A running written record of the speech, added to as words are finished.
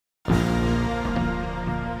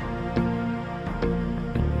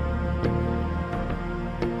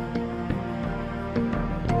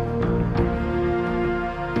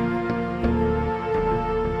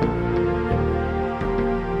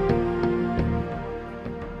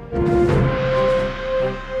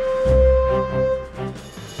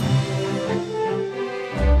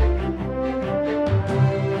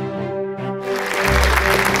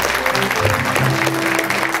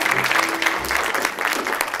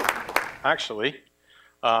actually,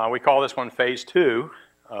 we call this one phase 2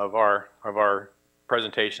 of our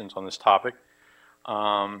presentations on this topic.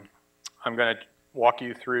 I'm going to walk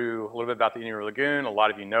you through a little bit about the Indian River Lagoon. A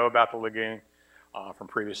lot of you know about the lagoon from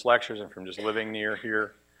previous lectures and from just living near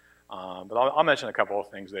here. But I'll mention a couple of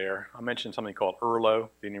things there. I'll mention something called LOBO,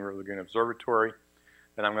 the Indian River Lagoon Observatory.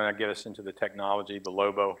 Then I'm going to get us into the technology, the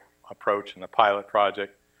LOBO approach and the pilot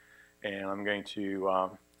project. And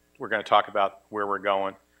we're going to talk about where we're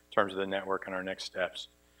going in terms of the network and our next steps.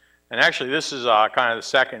 And actually, this is kind of the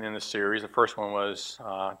second in the series. The first one was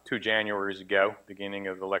 2 Januaries ago, beginning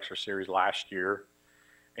of the lecture series last year.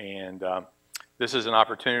 And this is an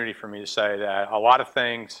opportunity for me to say that a lot of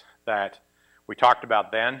things that we talked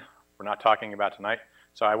about then, we're not talking about tonight.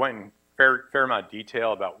 So I went in fair amount of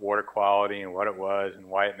detail about water quality and what it was and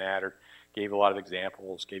why it mattered. Gave a lot of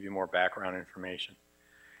examples, gave you more background information.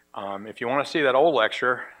 If you want to see that old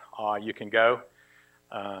lecture, you can go.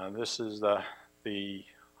 This is the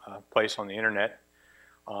place on the internet,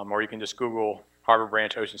 or you can just Google Harbor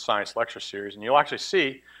Branch Ocean Science Lecture Series, and you'll actually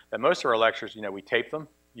see that most of our lectures, we tape them,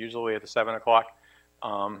 usually at the 7 o'clock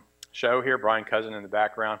show here. Brian Cousin in the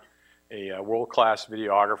background, a world-class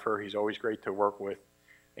videographer. He's always great to work with.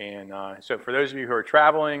 And so for those of you who are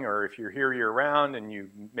traveling, or if you're here year-round and you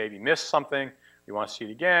maybe missed something, you want to see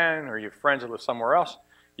it again, or you have friends that live somewhere else,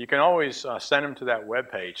 you can always send them to that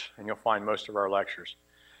web page, and you'll find most of our lectures.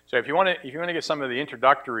 So if you want to get some of the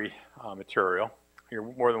introductory material, you're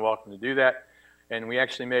more than welcome to do that. And we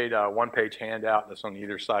actually made a one-page handout that's on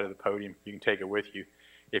either side of the podium. You can take it with you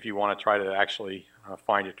if you want to try to actually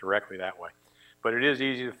find it directly that way. But it is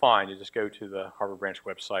easy to find. You just go to the Harbor Branch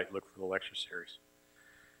website, look for the lecture series.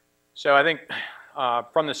 So I think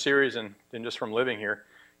from the series and just from living here,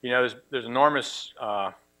 there's an enormous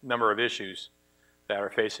number of issues that are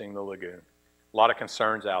facing the lagoon. A lot of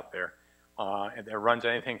concerns out there. And it runs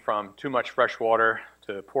anything from too much fresh water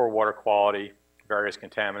to poor water quality, various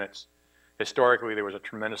contaminants. Historically, there was a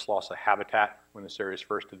tremendous loss of habitat when the series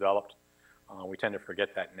first developed. We tend to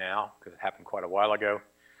forget that now because it happened quite a while ago.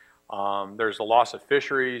 There's a loss of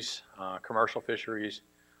fisheries, commercial fisheries,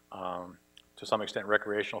 to some extent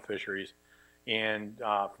recreational fisheries. And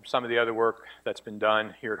from some of the other work that's been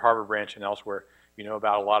done here at Harbor Branch and elsewhere, you know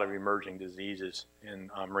about a lot of emerging diseases in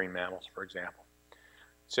marine mammals, for example.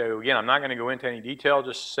 So again, I'm not going to go into any detail,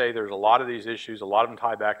 just to say there's a lot of these issues, a lot of them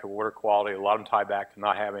tie back to water quality, a lot of them tie back to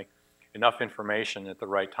not having enough information at the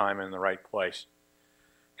right time and in the right place.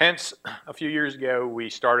 Hence, a few years ago, we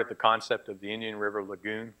started the concept of the Indian River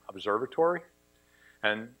Lagoon Observatory.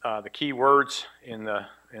 And the key words in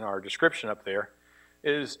our description up there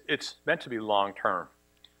is it's meant to be long-term.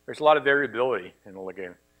 There's a lot of variability in the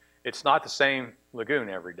lagoon. It's not the same lagoon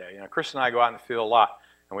every day. Kristen and I go out in the field a lot.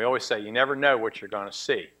 And we always say you never know what you're going to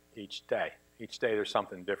see each day. Each day there's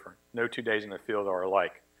something different. No 2 days in the field are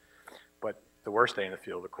alike. But the worst day in the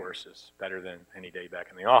field, of course, is better than any day back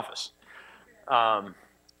in the office.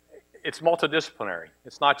 It's multidisciplinary.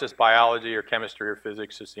 It's not just biology or chemistry or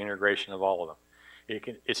physics. It's the integration of all of them.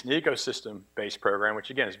 It's an ecosystem-based program,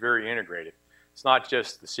 which again is very integrated. It's not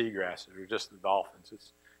just the seagrasses or just the dolphins.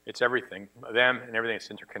 It's everything, them and everything that's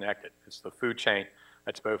interconnected. It's the food chain.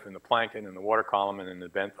 That's both in the plankton and the water column and in the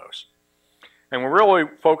benthos. And we're really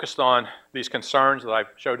focused on these concerns that I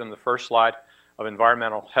showed in the first slide of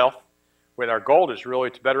environmental health, with our goal is really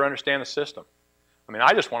to better understand the system. I mean,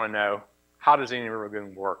 I just want to know, how does the Indian River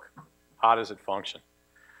Lagoon work? How does it function?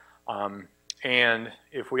 And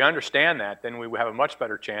if we understand that, then we have a much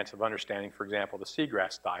better chance of understanding, for example, the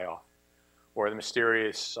seagrass die-off, or the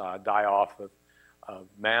mysterious die-off of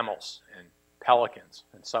mammals and pelicans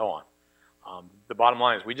and so on. The bottom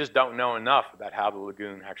line is we just don't know enough about how the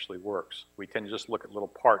lagoon actually works. We tend to just look at little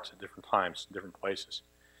parts at different times, different places.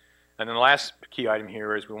 And then the last key item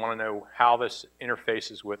here is we want to know how this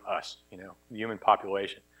interfaces with us, the human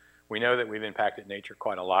population. We know that we've impacted nature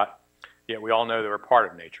quite a lot, yet we all know that we're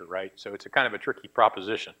part of nature, right? So it's a kind of a tricky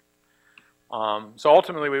proposition. So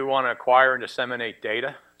ultimately we want to acquire and disseminate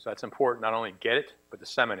data. So that's important, not only get it, but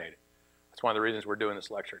disseminate it. That's one of the reasons we're doing this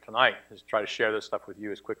lecture tonight, is to try to share this stuff with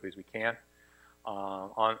you as quickly as we can.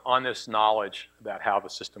 On this knowledge about how the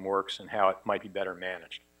system works and how it might be better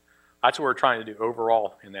managed. That's what we're trying to do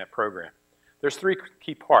overall in that program. There's 3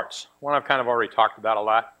 key parts. One I've kind of already talked about a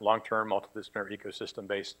lot, long-term multidisciplinary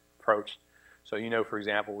ecosystem-based approach. So for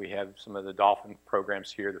example, we have some of the dolphin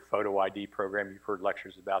programs here, the photo ID program. You've heard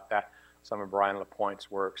lectures about that. Some of Brian LaPointe's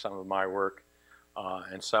work, some of my work,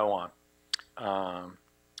 and so on.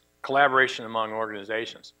 Collaboration among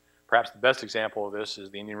organizations. Perhaps the best example of this is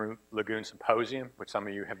the Indian Lagoon Symposium, which some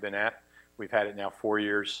of you have been at. We've had it now 4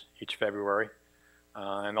 years, each February.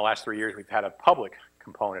 In the last 3 years, we've had a public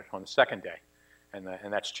component on the second day. And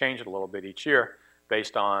that's changed a little bit each year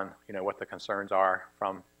based on what the concerns are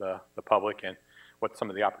from the public and what some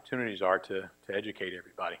of the opportunities are to educate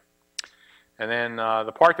everybody. And then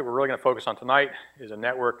the part that we're really going to focus on tonight is a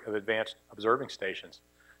network of advanced observing stations.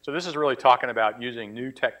 So this is really talking about using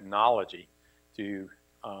new technology to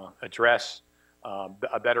address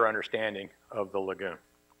a better understanding of the lagoon.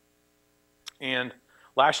 And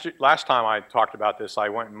last time I talked about this, I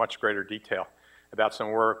went in much greater detail about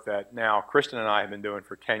some work that now Kristen and I have been doing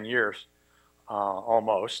for 10 years,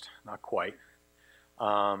 almost, not quite.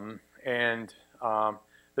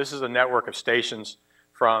 This is a network of stations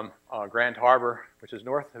from Grand Harbor, which is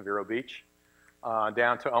north of Vero Beach,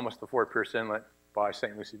 down to almost the Fort Pierce Inlet by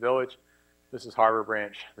St. Lucie Village. This is Harbor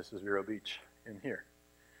Branch, this is Vero Beach in here.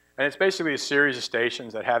 And it's basically a series of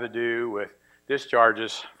stations that have to do with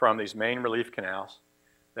discharges from these main relief canals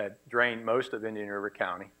that drain most of Indian River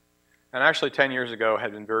County. And actually 10 years ago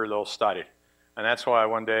had been very little studied. And that's why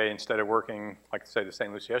one day, instead of working, like say, the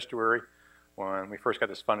St. Lucie Estuary, when we first got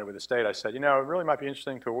this funded with the state, I said, it really might be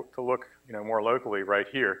interesting to look more locally right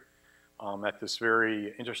here at this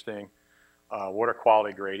very interesting water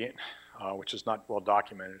quality gradient, which is not well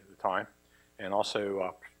documented at the time, and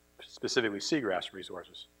also specifically seagrass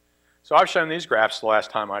resources. So I've shown these graphs the last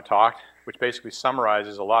time I talked, which basically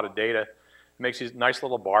summarizes a lot of data. It makes these nice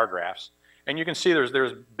little bar graphs. And you can see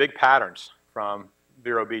there's big patterns from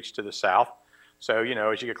Vero Beach to the south. So,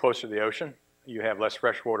 as you get closer to the ocean, you have less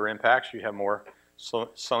freshwater impacts. You have more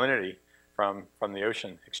salinity from the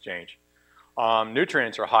ocean exchange.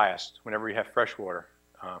 Nutrients are highest whenever you have freshwater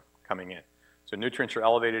coming in. So nutrients are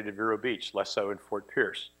elevated at Vero Beach, less so in Fort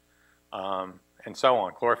Pierce, and so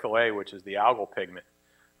on. Chlorophyll A, which is the algal pigment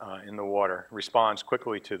in the water, responds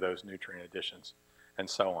quickly to those nutrient additions, and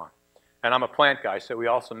so on. And I'm a plant guy, so we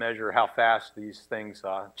also measure how fast these things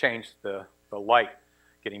change the light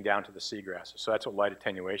getting down to the seagrasses. So that's what light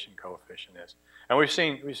attenuation coefficient is. And we've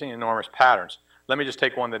seen enormous patterns. Let me just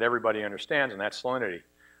take one that everybody understands, and that's salinity.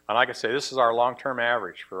 And like I say, this is our long-term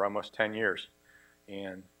average for almost 10 years.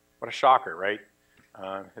 And what a shocker, right?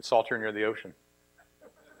 It's saltier near the ocean.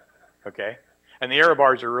 Okay? And the error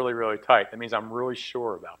bars are really, really tight. That means I'm really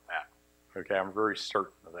sure about that. Okay? I'm very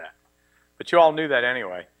certain of that. But you all knew that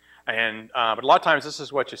anyway. And but a lot of times this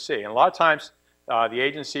is what you see. And a lot of times the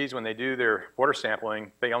agencies, when they do their water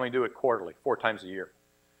sampling, they only do it quarterly, 4 times a year.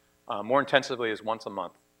 More intensively is once a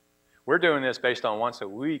month. We're doing this based on once a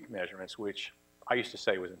week measurements, which I used to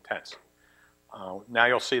say was intense. Now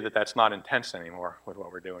you'll see that that's not intense anymore with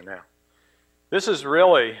what we're doing now. This is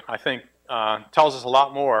really, I think, tells us a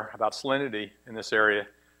lot more about salinity in this area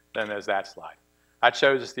than does that slide. That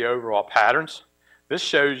shows us the overall patterns. This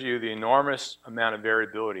shows you the enormous amount of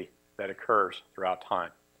variability that occurs throughout time.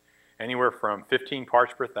 Anywhere from 15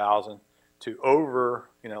 parts per thousand to over,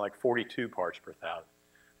 like 42 parts per thousand.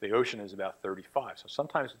 The ocean is about 35, so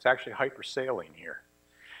sometimes it's actually hypersaline here.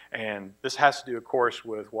 And this has to do, of course,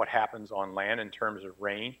 with what happens on land in terms of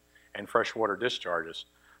rain and freshwater discharges.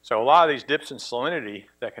 So a lot of these dips in salinity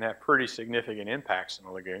that can have pretty significant impacts in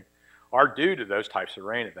the lagoon are due to those types of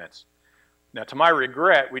rain events. Now, to my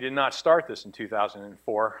regret, we did not start this in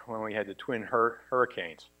 2004 when we had the twin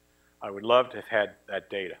hurricanes. I would love to have had that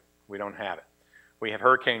data. We don't have it. We have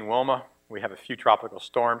Hurricane Wilma. We have a few tropical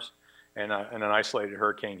storms and an isolated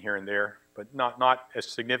hurricane here and there, but not as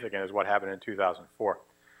significant as what happened in 2004.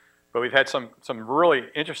 But we've had some really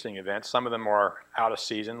interesting events. Some of them are out of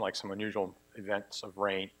season, like some unusual events of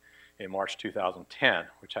rain in March 2010,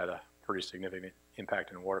 which had a pretty significant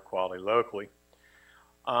impact on water quality locally.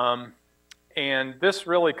 And this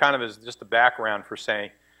really kind of is just a background for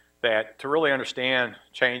saying that to really understand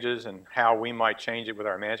changes and how we might change it with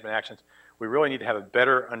our management actions, we really need to have a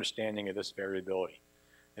better understanding of this variability.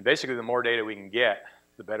 And basically, the more data we can get,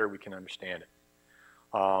 the better we can understand it.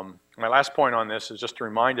 My last point on this is just to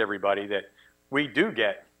remind everybody that we do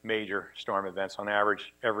get major storm events on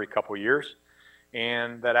average every couple of years,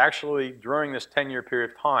 and that actually during this 10-year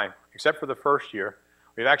period of time, except for the first year,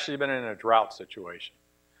 we've actually been in a drought situation.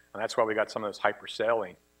 And that's why we got some of those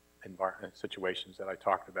hypersaline environment situations that I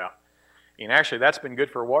talked about. And actually that's been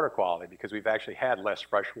good for water quality because we've actually had less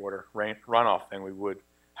freshwater runoff than we would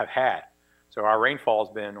have had. So our rainfall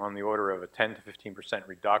has been on the order of a 10 to 15%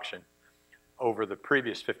 reduction over the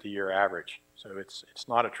previous 50-year average. So it's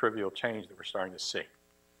not a trivial change that we're starting to see.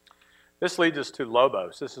 This leads us to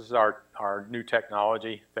LOBOs. This is our new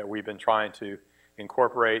technology that we've been trying to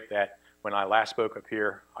incorporate that when I last spoke up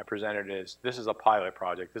here, I presented it as this is a pilot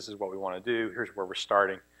project. This is what we want to do. Here's where we're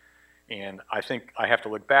starting. And I think I have to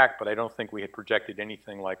look back, but I don't think we had projected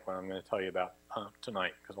anything like what I'm going to tell you about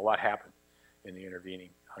tonight because a lot happened in the intervening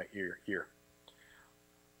year.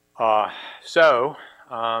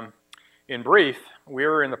 In brief,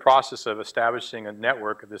 we're in the process of establishing a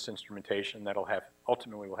network of this instrumentation that'll have,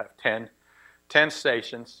 ultimately we'll have 10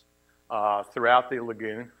 stations throughout the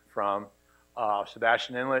lagoon from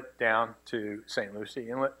Sebastian Inlet down to St. Lucie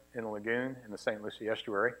Inlet in the lagoon in the St. Lucie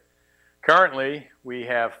estuary. Currently, we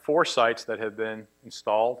have 4 sites that have been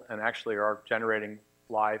installed and actually are generating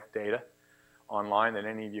live data online that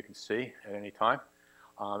any of you can see at any time.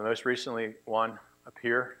 The most recently one up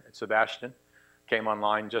here at Sebastian came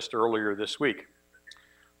online just earlier this week.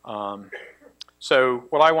 So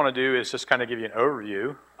what I want to do is just kind of give you an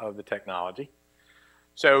overview of the technology.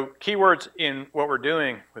 So keywords in what we're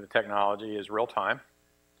doing with the technology is real time.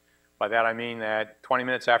 By that I mean that 20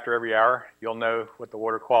 minutes after every hour, you'll know what the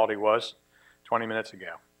water quality was 20 minutes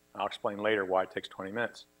ago. I'll explain later why it takes 20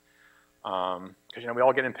 minutes. Because you know, we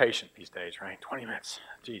all get impatient these days, right? 20 minutes,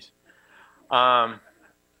 geez. High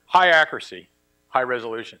accuracy, high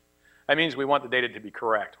resolution. That means we want the data to be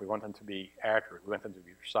correct. We want them to be accurate. We want them to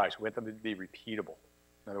be precise. We want them to be repeatable.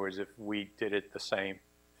 In other words, if we did it the same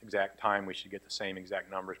exact time, we should get the same exact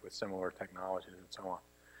numbers with similar technologies and so on.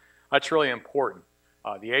 That's really important.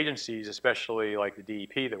 The agencies, especially like the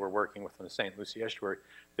DEP that we're working with in the St. Lucie estuary,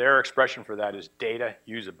 their expression for that is data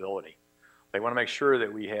usability. They want to make sure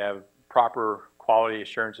that we have proper quality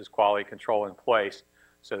assurances, quality control in place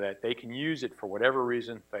so that they can use it for whatever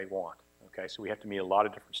reason they want. Okay, so we have to meet a lot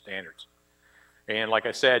of different standards. And like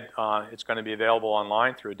I said, it's going to be available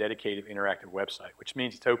online through a dedicated interactive website, which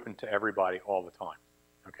means it's open to everybody all the time.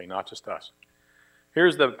 Okay, not just us.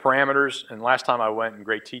 Here's the parameters, and last time I went in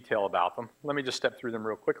great detail about them. Let me just step through them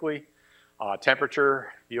real quickly.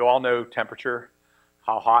 Temperature, you all know temperature,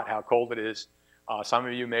 how hot, how cold it is. Some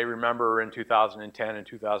of you may remember in 2010 and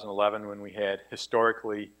 2011 when we had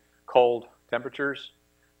historically cold temperatures.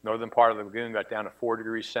 Northern part of the lagoon got down to 4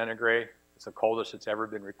 degrees centigrade. It's the coldest it's ever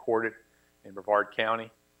been recorded in Brevard County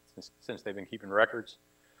since they've been keeping records.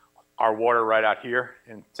 Our water right out here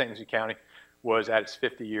in St. Lucie County was at its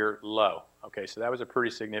 50-year low. Okay, so that was a pretty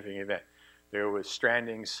significant event. There was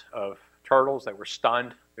strandings of turtles that were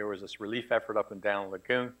stunned. There was this relief effort up and down the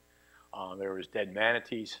lagoon. There was dead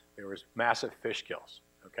manatees. There was massive fish kills.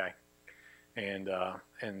 Okay, and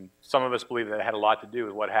some of us believe that it had a lot to do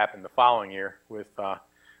with what happened the following year with the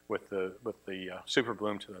super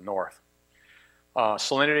bloom to the north.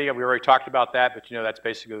 Salinity, we already talked about that, but you know that's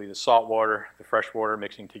basically the salt water, the fresh water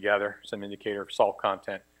mixing together, some indicator of salt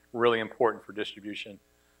content, really important for distribution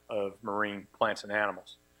of marine plants and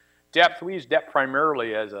animals. Depth, we use depth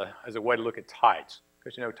primarily as a way to look at tides,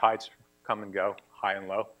 because you know tides come and go, high and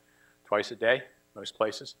low, twice a day, most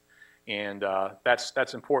places. And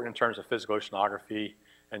that's important in terms of physical oceanography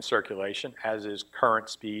and circulation, as is current,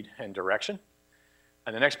 speed, and direction.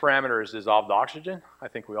 And the next parameter is dissolved oxygen. I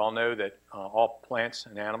think we all know that all plants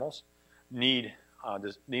and animals need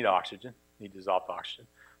oxygen, need dissolved oxygen.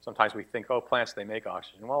 Sometimes we think, oh, plants, they make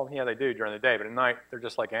oxygen. Well, yeah, they do during the day, but at night, they're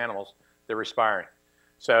just like animals. They're respiring.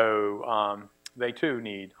 So they too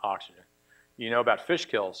need oxygen. You know about fish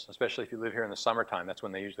kills, especially if you live here in the summertime. That's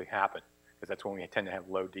when they usually happen, because that's when we tend to have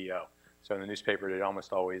low DO. So in the newspaper, it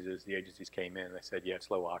almost always is the agencies came in and they said, yeah, it's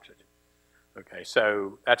low oxygen. Okay,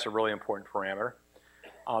 so that's a really important parameter.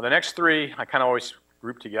 The next 3 I kind of always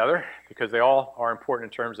group together because they all are important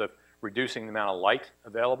in terms of reducing the amount of light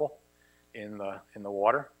available in the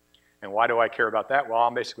water. And why do I care about that? Well,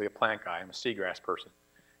 I'm basically a plant guy. I'm a seagrass person.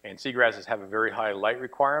 And seagrasses have a very high light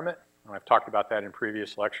requirement. And I've talked about that in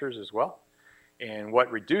previous lectures as well. And what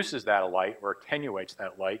reduces that light or attenuates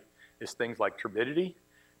that light is things like turbidity.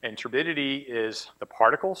 And turbidity is the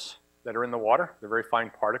particles that are in the water. They're very fine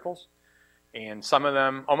particles. And some of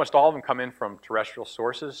them, almost all of them, come in from terrestrial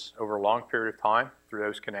sources over a long period of time through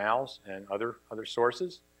those canals and other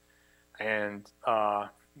sources. And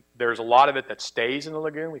there's a lot of it that stays in the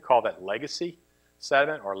lagoon. We call that legacy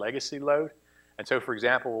sediment or legacy load. And so, for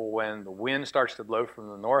example, when the wind starts to blow from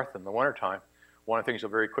the north in the wintertime, one of the things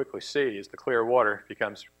you'll very quickly see is the clear water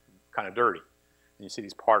becomes kind of dirty. And you see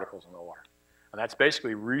these particles in the water. And that's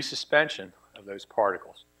basically resuspension of those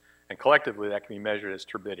particles. And collectively, that can be measured as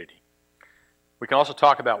turbidity. We can also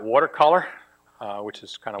talk about water color, which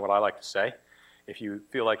is kind of what I like to say. If you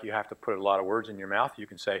feel like you have to put a lot of words in your mouth, you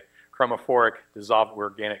can say chromophoric dissolved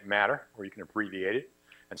organic matter, or you can abbreviate it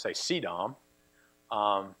and say CDOM.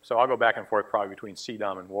 So I'll go back and forth probably between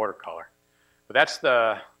CDOM and watercolor. But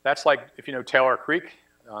that's like if you know Taylor Creek,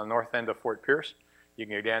 north end of Fort Pierce, you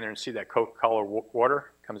can go down there and see that Coca-Cola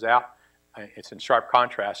water comes out. It's in sharp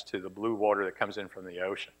contrast to the blue water that comes in from the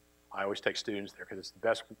ocean. I always take students there because it's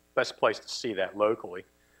the best place to see that locally.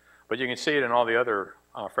 But you can see it in all the other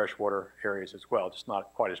freshwater areas as well, just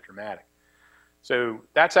not quite as dramatic. So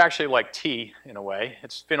that's actually like tea in a way.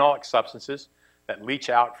 It's phenolic substances that leach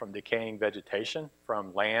out from decaying vegetation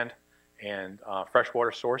from land and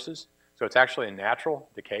freshwater sources. So it's actually a natural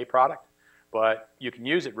decay product, but you can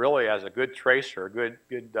use it really as a good tracer, a good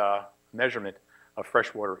measurement of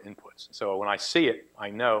freshwater inputs. So when I see it, I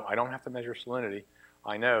know I don't have to measure salinity.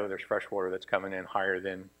 I know there's freshwater that's coming in higher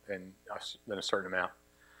than a certain amount.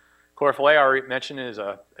 Chlorophyll A, I already mentioned, is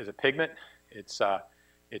a pigment. It's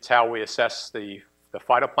how we assess the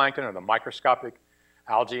phytoplankton or the microscopic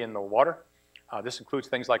algae in the water. This includes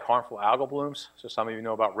things like harmful algal blooms. So some of you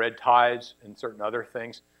know about red tides and certain other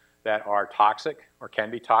things that are toxic or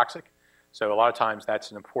can be toxic. So a lot of times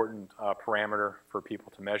that's an important parameter for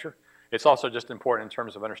people to measure. It's also just important in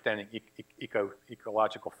terms of understanding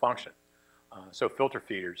ecological function. So filter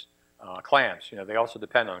feeders, clams, they also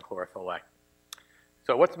depend on chlorophyll A.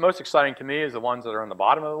 So what's most exciting to me is the ones that are on the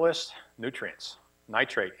bottom of the list: nutrients,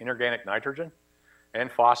 nitrate, inorganic nitrogen,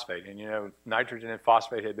 and phosphate. And nitrogen and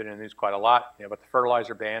phosphate have been in the news quite a lot, but the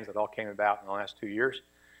fertilizer bans that all came about in the last 2 years,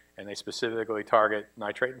 and they specifically target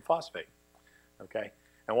nitrate and phosphate. Okay,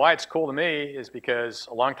 and why it's cool to me is because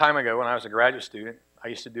a long time ago when I was a graduate student, I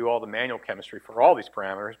used to do all the manual chemistry for all these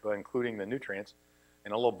parameters, but including the nutrients,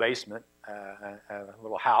 in a little basement, a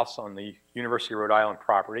little house on the University of Rhode Island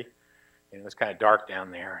property. It was kind of dark down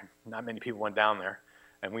there, and not many people went down there.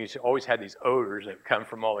 And we always had these odors that come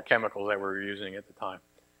from all the chemicals that we were using at the time.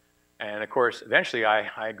 And of course, eventually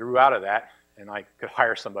I grew out of that, and I could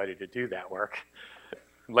hire somebody to do that work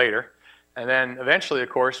later. And then eventually, of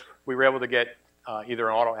course, we were able to get either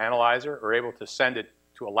an auto analyzer or able to send it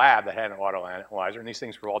to a lab that had an auto analyzer. And these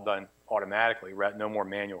things were all done automatically, no more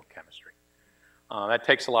manual chemistry. That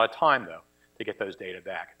takes a lot of time, though, to get those data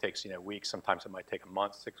back. It takes weeks. Sometimes it might take a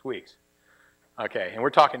month, 6 weeks. Okay, and we're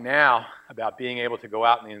talking now about being able to go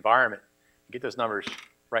out in the environment and get those numbers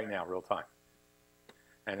right now, real time.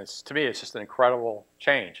 And to me, it's just an incredible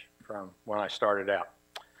change from when I started out.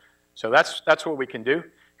 So that's what we can do.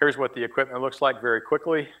 Here's what the equipment looks like very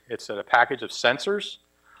quickly. It's a package of sensors.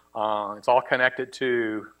 It's all connected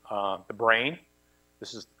to the brain.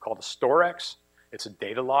 This is called the Storex. It's a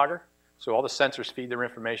data logger. So all the sensors feed their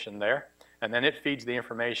information there, and then it feeds the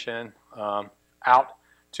information out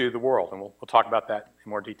to the world, and we'll talk about that in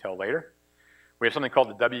more detail later. We have something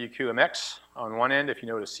called the WQMX on one end. If you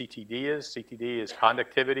know what a CTD is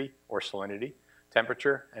conductivity or salinity,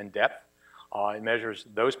 temperature, and depth. It measures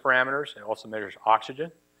those parameters. It also measures oxygen.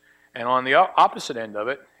 And on the opposite end of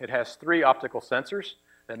it, it has 3 optical sensors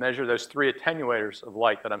that measure those 3 attenuators of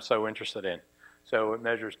light that I'm so interested in. So it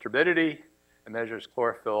measures turbidity, it measures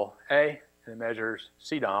chlorophyll A, and it measures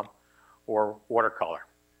CDOM, or watercolor.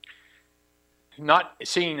 Not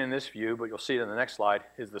seen in this view, but you'll see it in the next slide,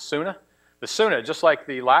 is the SUNA. The SUNA, just like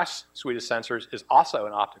the last suite of sensors, is also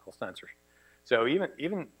an optical sensor. So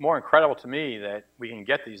even more incredible to me that we can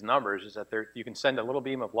get these numbers is that you can send a little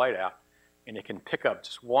beam of light out, and it can pick up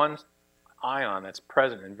just one ion that's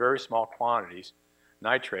present in very small quantities,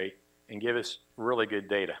 nitrate, and give us really good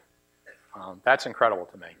data. That's incredible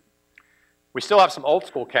to me. We still have some old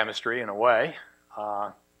school chemistry in a way,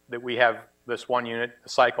 that we have this one unit, the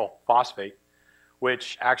cycle phosphate,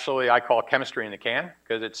 which actually I call chemistry in the can,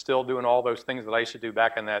 because it's still doing all those things that I used to do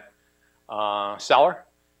back in that cellar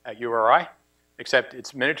at URI, except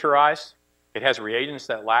it's miniaturized. It has reagents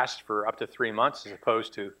that last for up to 3 months, as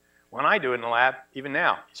opposed to when I do it in the lab, even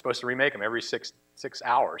now, you're supposed to remake them every six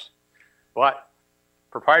hours. But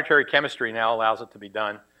proprietary chemistry now allows it to be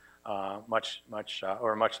done or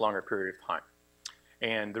a much longer period of time.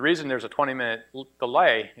 And the reason there's a 20-minute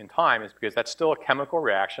delay in time is because that's still a chemical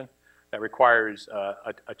reaction that requires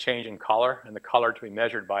a change in color, and the color to be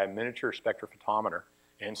measured by a miniature spectrophotometer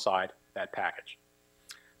inside that package.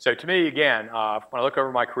 So to me, again, when I look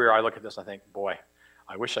over my career, I look at this, I think, boy,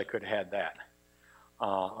 I wish I could have had that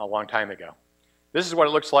a long time ago. This is what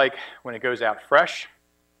it looks like when it goes out fresh.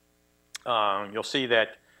 You'll see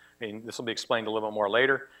that, this will be explained a little bit more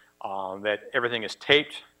later, that everything is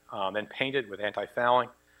taped, then painted with anti-fouling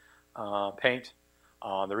paint.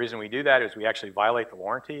 The reason we do that is we actually violate the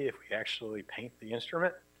warranty if we actually paint the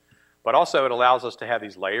instrument. But also it allows us to have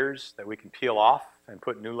these layers that we can peel off and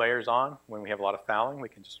put new layers on. When we have a lot of fouling, we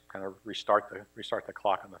can just kind of restart the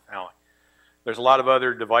clock on the fouling. There's a lot of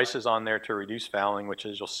other devices on there to reduce fouling, which,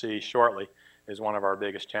 as you'll see shortly, is one of our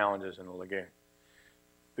biggest challenges in the lagoon.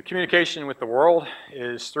 The communication with the world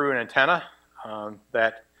is through an antenna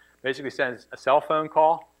that basically sends a cell phone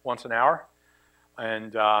call once an hour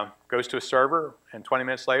and goes to a server, and 20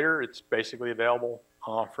 minutes later it's basically available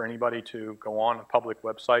for anybody to go on a public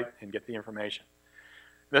website and get the information.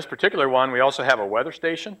 This particular one, we also have a weather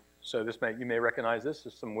station, So you may recognize this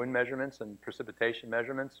as some wind measurements and precipitation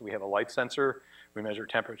measurements. We have a light sensor. We measure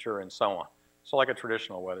temperature and so on. So like a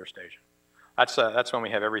traditional weather station. That's when we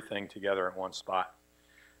have everything together in one spot.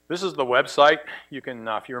 This is the website. You can,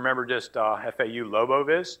 if you remember just FAU LOBO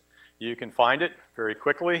viz, you can find it very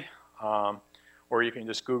quickly. Or you can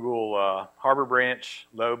just Google Harbor Branch,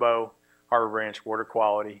 LOBO, Harbor Branch water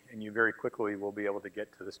quality, and you very quickly will be able to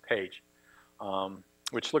get to this page,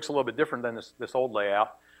 which looks a little bit different than this old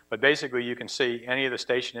layout. But basically, you can see any of the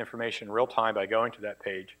station information in real time by going to that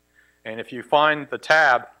page. And if you find the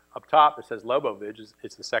tab up top that says LOBO Viz,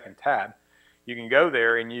 it's the second tab, you can go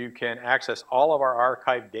there and you can access all of our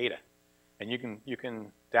archived data. And you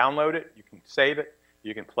can download it, you can save it,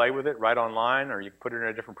 you can play with it right online, or you can put it in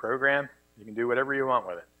a different program. You can do whatever you want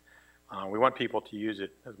with it. We want people to use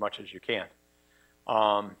it as much as you can.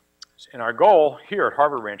 And our goal here at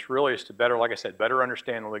Harbor Branch really is to better, like I said, better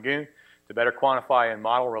understand the lagoon, to better quantify and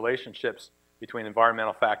model relationships between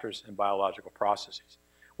environmental factors and biological processes.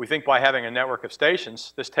 We think by having a network of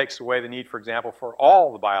stations, this takes away the need, for example, for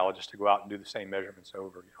all the biologists to go out and do the same measurements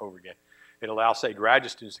over and over again. It allows, say,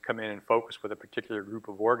 graduate students to come in and focus with a particular group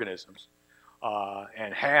of organisms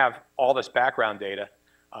and have all this background data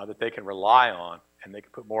that they can rely on, and they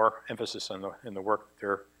can put more emphasis in the work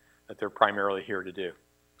that they're primarily here to do.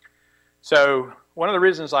 So one of the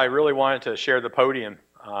reasons I really wanted to share the podium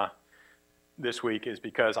this week is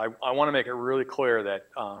because I want to make it really clear that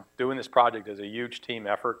doing this project is a huge team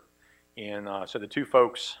effort. And so the two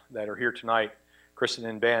folks that are here tonight, Kristen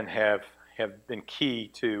and Ben, have been key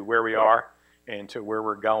to where we are and to where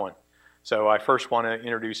we're going. So I first want to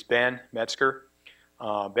introduce Ben Metzger.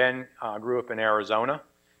 Ben grew up in Arizona,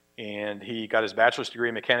 and he got his bachelor's degree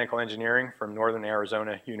in mechanical engineering from Northern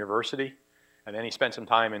Arizona University. And then he spent some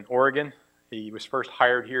time in Oregon. He was first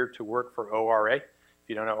hired here to work for ORA. If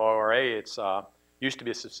you don't know ORA, it's used to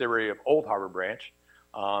be a subsidiary of Old Harbor Branch.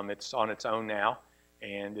 It's on its own now,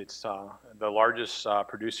 and it's the largest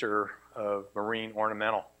producer of marine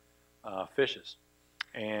ornamental fishes.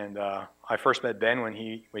 And I first met Ben when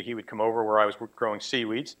he would come over where I was growing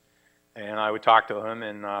seaweeds, and I would talk to him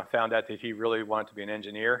and found out that he really wanted to be an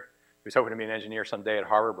engineer. He was hoping to be an engineer someday at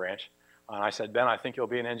Harbor Branch. And I said, Ben, I think you'll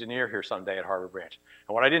be an engineer here someday at Harbor Branch.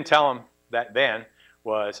 And what I didn't tell him that then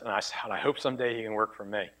was, and I said, I hope someday he can work for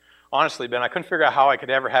me. Honestly, Ben, I couldn't figure out how I could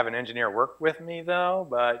ever have an engineer work with me, though,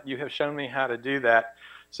 but you have shown me how to do that,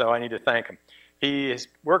 so I need to thank him. He has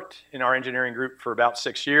worked in our engineering group for about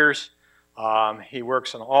 6 years. He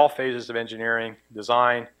works on all phases of engineering,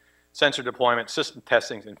 design, sensor deployment, system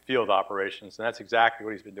testing, and field operations, and that's exactly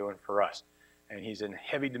what he's been doing for us. And he's in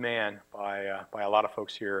heavy demand by a lot of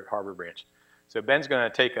folks here at Harbor Branch. So Ben's going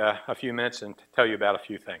to take a few minutes and tell you about a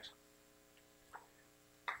few things.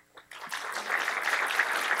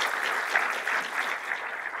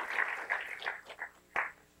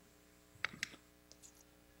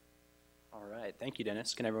 All right, thank you,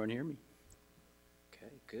 Dennis. Can everyone hear me?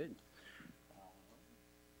 Okay, good.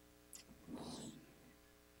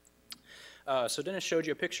 So Dennis showed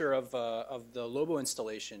you a picture of the LOBO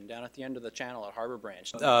installation down at the end of the channel at Harbor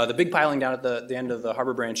Branch. The big piling down at the end of the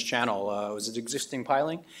Harbor Branch channel was an existing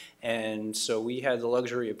piling, and so we had the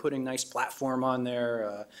luxury of putting nice platform on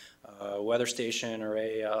there, weather station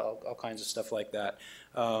array, all kinds of stuff like that.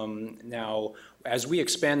 Now, as we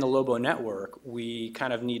expand the LOBO network, we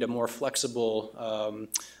kind of need a more flexible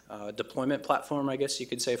deployment platform, I guess you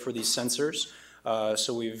could say, for these sensors.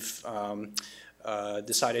 So we've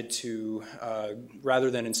decided to, rather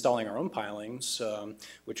than installing our own pilings,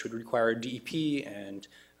 which would require DEP and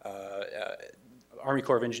Army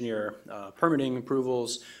Corps of Engineer permitting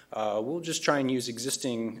approvals, we'll just try and use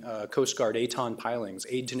existing Coast Guard ATON pilings,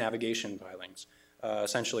 aid to navigation pilings,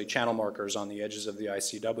 essentially channel markers on the edges of the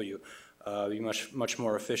ICW. Be much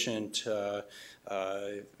more efficient,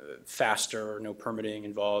 faster, no permitting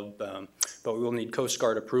involved, but we will need Coast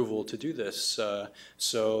Guard approval to do this.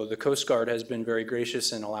 So the Coast Guard has been very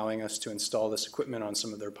gracious in allowing us to install this equipment on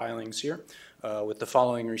some of their pilings here with the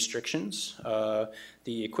following restrictions.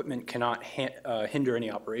 The equipment cannot hinder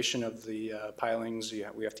any operation of the pilings.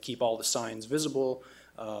 We have to keep all the signs visible,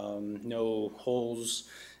 no holes.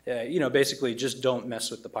 You know, basically just don't mess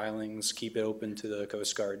with the pilings, keep it open to the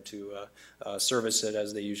Coast Guard to service it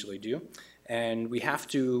as they usually do. And we have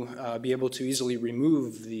to be able to easily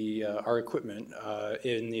remove our equipment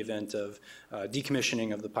in the event of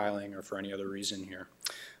decommissioning of the piling or for any other reason here.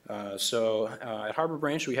 At Harbor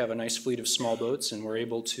Branch, we have a nice fleet of small boats, and we're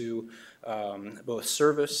able to both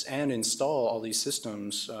service and install all these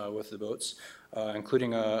systems with the boats,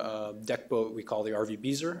 including a deck boat we call the RV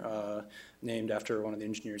Beezer, named after one of the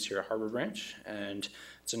engineers here at Harbor Branch. And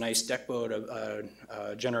it's a nice deck boat,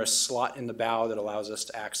 a generous slot in the bow that allows us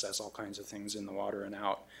to access all kinds of things in the water and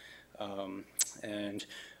out.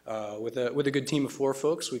 With a good team of 4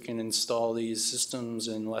 folks, we can install these systems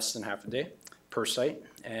in less than half a day per site,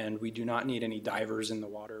 and we do not need any divers in the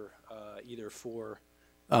water either for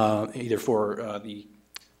the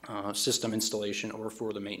system installation or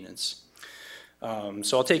for the maintenance.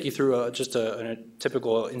 So I'll take you through just a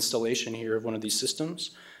typical installation here of one of these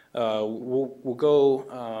systems. We'll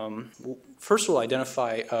go, first we'll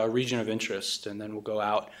identify a region of interest, and then we'll go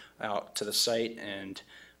out to the site and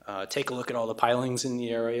take a look at all the pilings in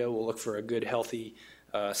the area. We'll look for a good, healthy,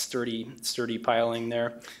 sturdy piling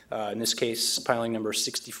there. In this case, piling number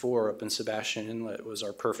 64 up in Sebastian Inlet was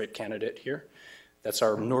our perfect candidate here. That's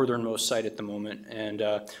our northernmost site at the moment, and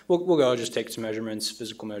we'll go just take some measurements,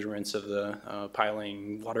 physical measurements of the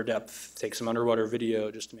piling, water depth, take some underwater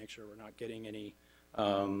video just to make sure we're not getting any, we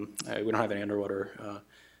don't have any underwater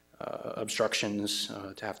obstructions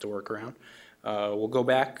to have to work around. We'll go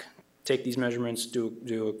back, take these measurements,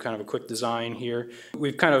 do a kind of a quick design here.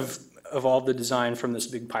 We've kind of evolved the design from this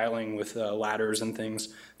big piling with ladders and things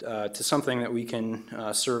to something that we can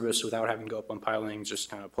service without having to go up on pilings, just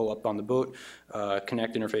kind of pull up on the boat,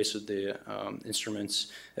 connect interface with the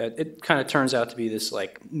instruments. It kind of turns out to be this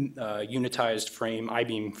like unitized frame,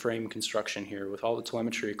 I-beam frame construction here with all the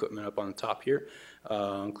telemetry equipment up on the top here,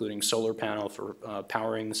 including solar panel for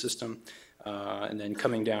powering the system. And then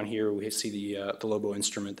coming down here, we see the LOBO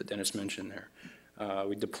instrument that Dennis mentioned there.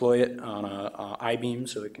 We deploy it on a I-beam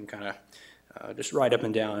so it can kind of just ride up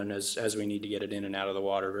and down as we need to get it in and out of the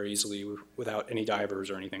water very easily without any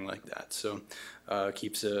divers or anything like that. So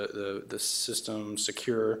keeps the system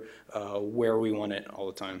secure where we want it all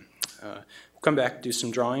the time. We'll come back, do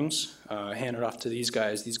some drawings, hand it off to these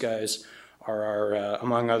guys. These guys are our,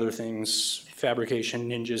 among other things, fabrication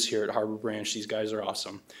ninjas here at Harbor Branch. These guys are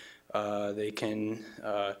awesome. They can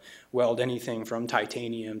weld anything from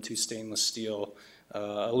titanium to stainless steel,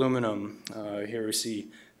 aluminum. Here we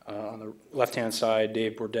see on the left-hand side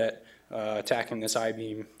Dave Bourdette attacking this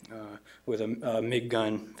I-beam with a MIG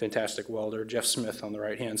gun, fantastic welder. Jeff Smith on the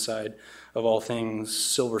right-hand side, of all things,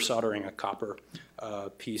 silver soldering a copper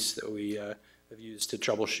piece that we have used to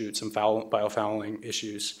troubleshoot some biofouling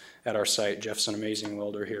issues at our site. Jeff's an amazing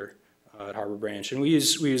welder here at Harbor Branch, and we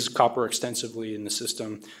use copper extensively in the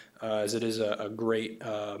system as it is a great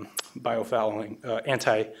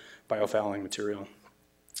anti-biofouling material.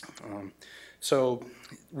 So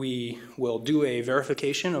we will do a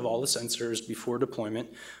verification of all the sensors before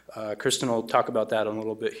deployment. Kristen will talk about that in a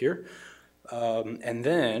little bit here. And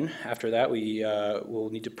then after that, we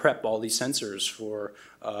will need to prep all these sensors for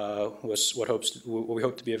what we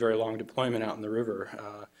hope to be a very long deployment out in the river,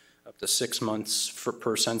 up to 6 months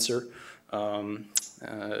per sensor.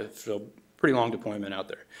 So pretty long deployment out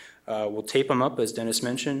there. We'll tape them up, as Dennis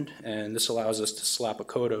mentioned, and this allows us to slap a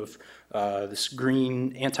coat of this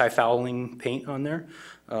green anti-fouling paint on there,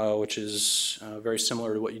 which is very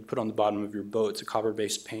similar to what you'd put on the bottom of your boat. It's a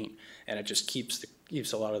copper-based paint, and it just keeps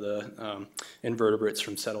a lot of the invertebrates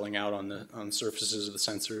from settling out on the surfaces of the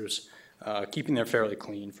sensors, keeping them fairly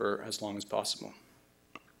clean for as long as possible.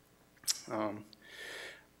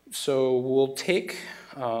 So we'll take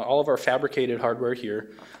all of our fabricated hardware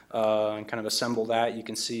here and kind of assemble that. You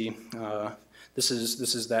can see this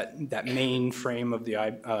is that main frame of the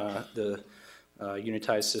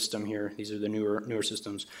unitized system here. These are the newer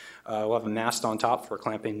systems. We'll have a mast on top for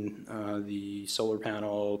clamping the solar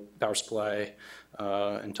panel, power supply,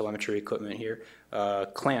 and telemetry equipment here.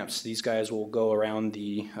 Clamps, these guys will go around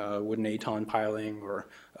the wooden Aton piling or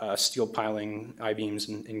steel piling I-beams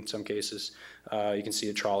in some cases. You can see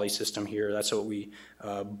a trolley system here. That's what we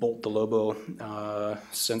bolt the LOBO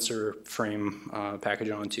sensor frame package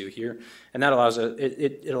onto here. And that allows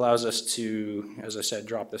it allows us to, as I said,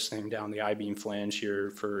 drop this thing down the I-beam flange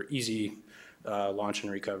here for easy launch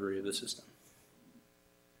and recovery of the system.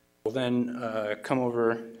 We'll then come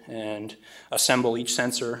over and assemble each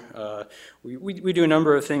sensor. We do a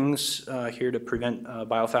number of things here to prevent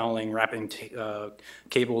biofouling, wrapping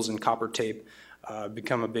cables in copper tape.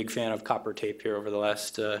 Become a big fan of copper tape here over the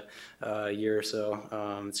last year or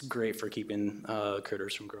so. It's great for keeping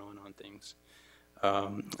critters from growing on things.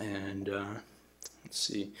 Let's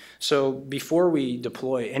see. So before we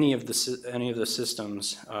deploy any of the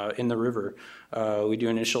systems in the river, we do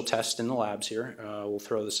an initial test in the labs here. We'll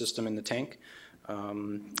throw the system in the tank.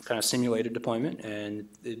 kind of simulated deployment, and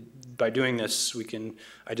by doing this, we can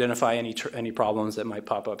identify any problems that might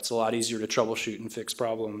pop up. It's a lot easier to troubleshoot and fix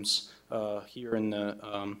problems here in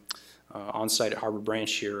the on-site at Harbor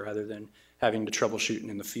Branch here, rather than having to troubleshoot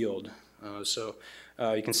in the field. So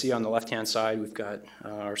you can see on the left-hand side, we've got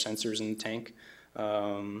our sensors in the tank,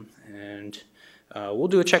 and we'll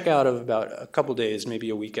do a checkout of about a couple days, maybe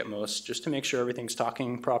a week at most, just to make sure everything's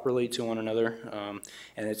talking properly to one another,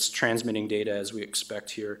 and it's transmitting data as we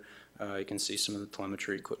expect here. You can see some of the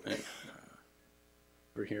telemetry equipment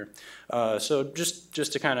over here. So just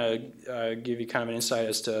to kind of give you kind of an insight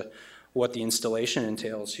as to what the installation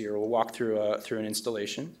entails here, we'll walk through an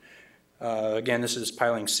installation. Again, this is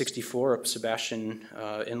piling 64 up Sebastian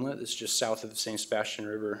Inlet. It's just south of the St. Sebastian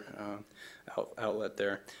River outlet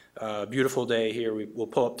there. Beautiful day here. We'll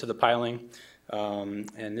pull up to the piling,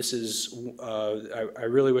 and this is, I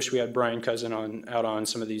really wish we had Brian Cousin out on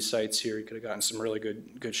some of these sites here. He could have gotten some really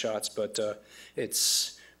good shots, but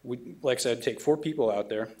like I said, take 4 people out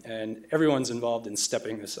there, and everyone's involved in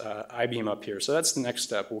stepping this I-beam up here. So that's the next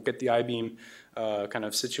step. We'll get the I-beam kind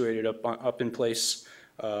of situated up in place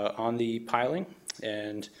on the piling,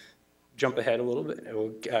 and jump ahead a little bit, and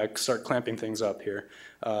we'll start clamping things up here.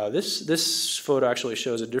 This photo actually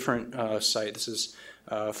shows a different site. This is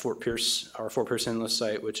Fort Pierce Inlet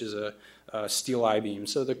site, which is a steel I-beam.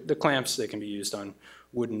 So the clamps, they can be used on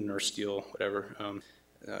wooden or steel, whatever,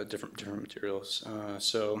 different materials.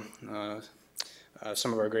 Some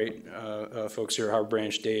of our great folks here at Harbor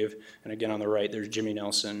Branch, Dave, and again on the right, there's Jimmy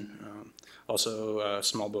Nelson, also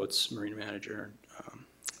Small Boats Marine Manager.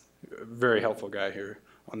 Very helpful guy here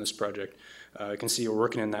on this project. You can see we're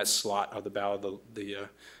working in that slot of the bow of the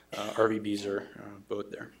RV Beezer boat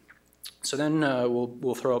there. So then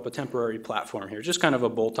we'll throw up a temporary platform here, just kind of a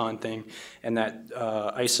bolt-on thing, and that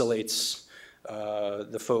isolates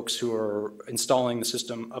the folks who are installing the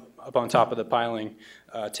system up on top of the piling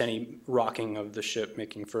to any rocking of the ship,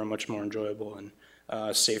 making for a much more enjoyable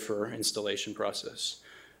and safer installation process.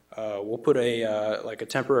 We'll put like a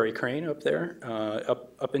temporary crane up there,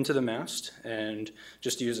 up into the mast, and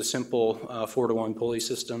just use a simple 4-to-1 pulley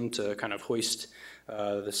system to kind of hoist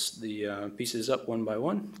the pieces up one by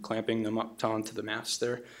one, clamping them up onto the mast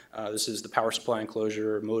there. This is the power supply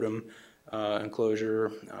enclosure, modem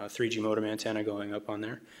enclosure, 3G modem antenna going up on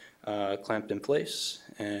there, clamped in place,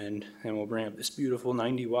 and then we'll bring up this beautiful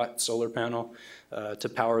 90-watt solar panel to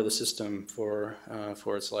power the system for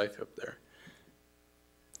its life up there.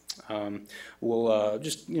 We'll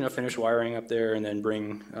just finish wiring up there, and then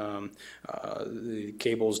bring the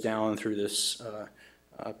cables down through this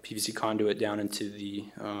PVC conduit down into the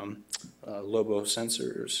LOBO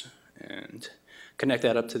sensors, and connect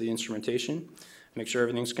that up to the instrumentation. Make sure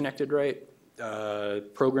everything's connected right.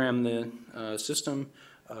 Program the system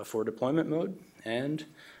for deployment mode, and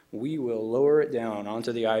we will lower it down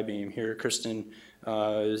onto the I-beam. Here, Kristen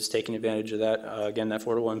is taking advantage of that. Again, that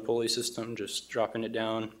 4-to-1 pulley system, just dropping it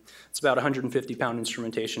down. It's about a 150-pound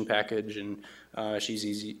instrumentation package, and she's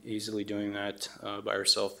easily doing that by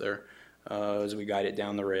herself there as we guide it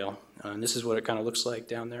down the rail. And this is what it kind of looks like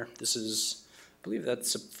down there. This is, I believe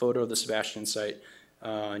that's a photo of the Sebastian site,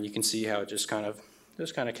 and you can see how it just kind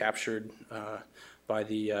of captured by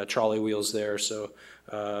the trolley wheels there, so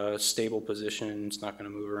stable position, it's not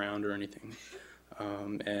going to move around or anything,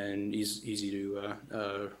 and easy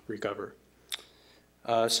to recover.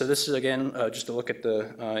 So this is, again, just a look at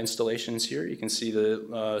the installations here. You can see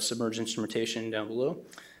the submerged instrumentation down below,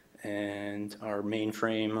 and our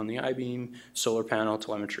mainframe on the I-beam, solar panel,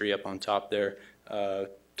 telemetry up on top there,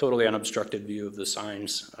 totally unobstructed view of the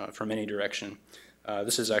signs from any direction.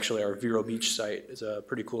 This is actually our Vero Beach site. It's a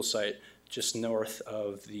pretty cool site just north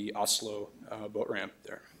of the Oslo boat ramp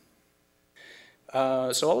there.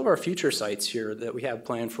 So all of our future sites here that we have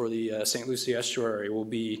planned for the St. Lucie estuary will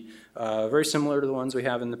be very similar to the ones we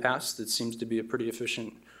have in the past. It seems to be a pretty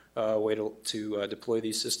efficient way to deploy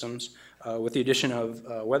these systems, with the addition of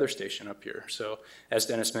a weather station up here. So as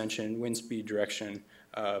Dennis mentioned, wind speed, direction,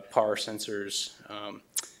 PAR sensors,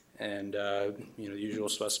 and the usual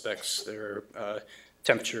suspects there are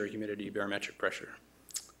temperature, humidity, barometric pressure.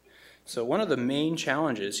 So one of the main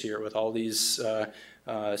challenges here with all these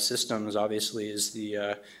systems, obviously, is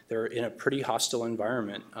they're in a pretty hostile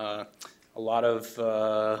environment. A lot of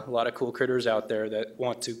cool critters out there that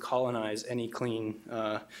want to colonize any clean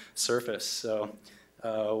surface. So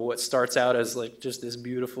what starts out as like just this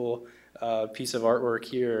beautiful piece of artwork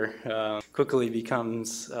here quickly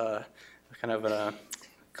becomes kind of a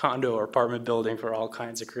condo or apartment building for all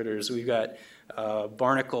kinds of critters. We've got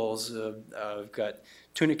barnacles, we've got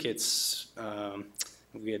tunicates,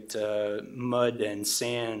 We get mud and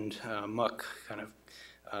sand, muck kind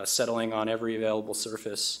of settling on every available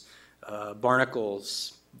surface.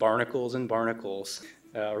 Barnacles, and barnacles.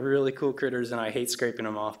 Really cool critters, and I hate scraping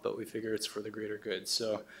them off, but we figure it's for the greater good.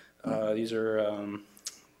 So these are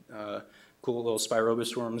cool little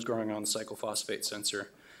spirobus worms growing on the cyclophosphate sensor.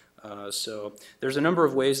 So there's a number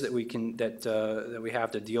of ways that we can that we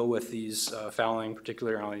have to deal with these fouling,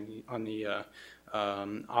 particularly on the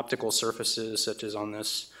optical surfaces, such as on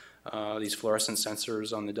this these fluorescent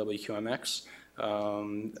sensors on the WQMX,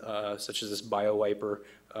 such as this bio wiper.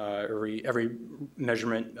 Every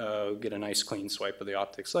measurement, get a nice clean swipe of the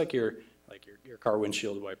optics, like your car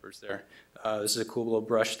windshield wipers there. This is a cool little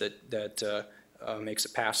brush that makes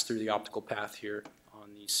it pass through the optical path here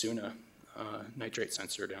on the Suna nitrate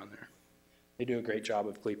sensor down there. They do a great job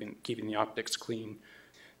of keeping the optics clean.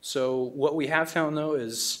 So what we have found, though,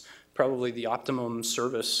 is probably the optimum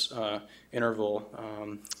service interval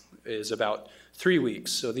is about 3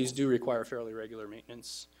 weeks. So these do require fairly regular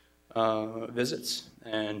maintenance visits,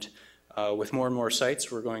 and with more and more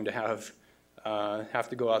sites, we're going to have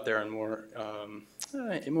to go out there in more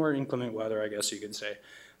inclement weather, I guess you could say.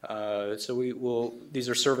 So these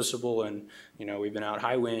are serviceable, and we've been out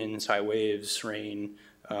high winds, high waves, rain,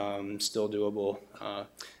 still doable.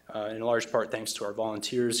 In large part thanks to our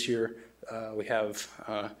volunteers here. We have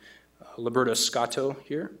Liberta Scotto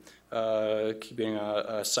here, keeping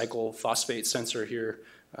a cyclophosphate sensor here,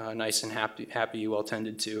 nice and happy, well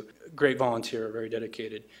tended to. Great volunteer, very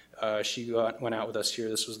dedicated. She went out with us here.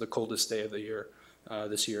 This was the coldest day of the year,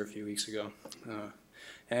 this year a few weeks ago.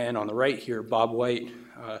 And on the right here, Bob White,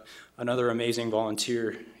 another amazing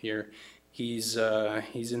volunteer here. He's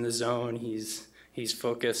in the zone. He's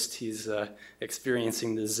focused. He's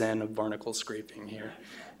experiencing the zen of barnacle scraping here.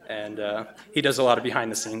 And he does a lot of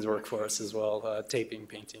behind-the-scenes work for us as well, taping,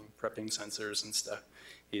 painting, prepping sensors and stuff.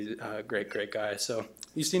 He's a great guy. So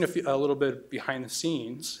you've seen a little bit behind the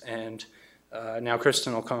scenes, and now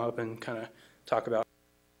Kristen will come up and kind of talk about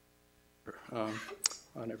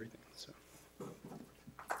on everything. So.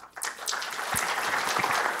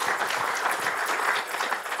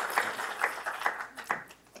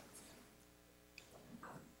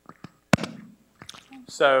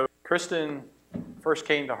 So Kristen first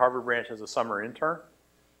came to Harbor Branch as a summer intern,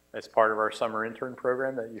 as part of our summer intern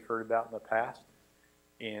program that you've heard about in the past.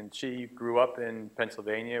 And she grew up in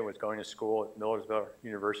Pennsylvania, was going to school at Millersville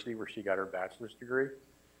University, where she got her bachelor's degree.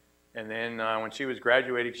 And then when she was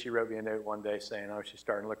graduating, she wrote me a note one day saying, oh, she's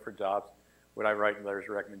starting to look for jobs. Would I write letters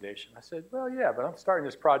of recommendation? I said, well, yeah, but I'm starting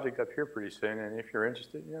this project up here pretty soon, and if you're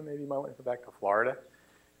interested, maybe you might want to go back to Florida.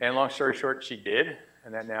 And long story short, she did,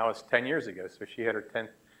 and that now is 10 years ago. So she had her 10th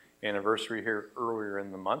anniversary here earlier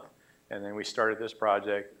in the month, and then we started this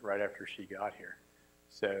project right after she got here.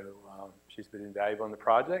 So she's been invaluable in the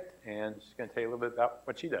project, and she's going to tell you a little bit about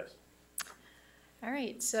what she does. All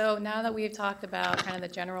right, so now that we've talked about kind of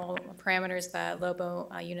the general parameters that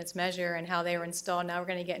LOBO units measure and how they were installed, now we're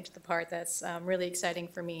going to get into the part that's really exciting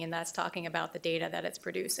for me, and that's talking about the data that it's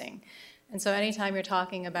producing. And so anytime you're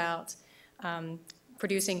talking about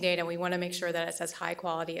producing data, we want to make sure that it's as high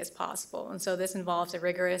quality as possible. And so this involves a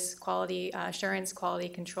rigorous quality assurance, quality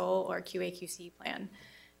control, or QA/QC plan.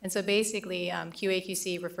 And so basically,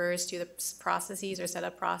 QA/QC refers to the processes or set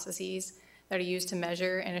of processes that are used to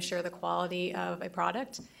measure and assure the quality of a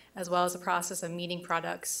product, as well as the process of meeting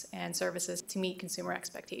products and services to meet consumer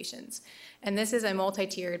expectations. And this is a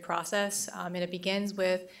multi-tiered process, and it begins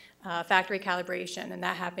with factory calibration, and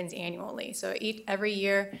that happens annually. So every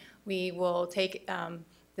year, we will take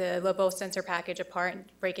the LOBO sensor package apart and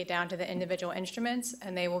break it down to the individual instruments,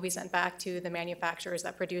 and they will be sent back to the manufacturers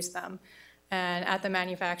that produce them. And at the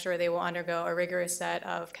manufacturer, they will undergo a rigorous set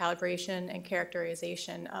of calibration and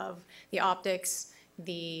characterization of the optics,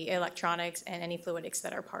 the electronics, and any fluidics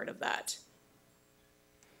that are part of that.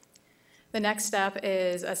 The next step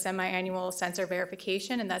is a semi-annual sensor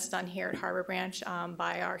verification, and that's done here at Harbor Branch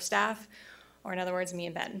by our staff, or in other words, me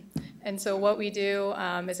and Ben. And so what we do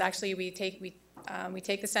is actually we take the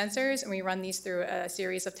sensors and we run these through a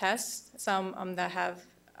series of tests, some that have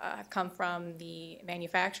come from the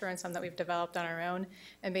manufacturer and some that we've developed on our own.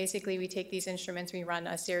 And basically we take these instruments, we run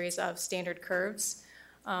a series of standard curves,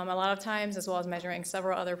 a lot of times, as well as measuring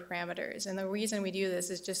several other parameters. And the reason we do this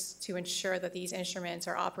is just to ensure that these instruments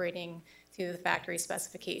are operating to the factory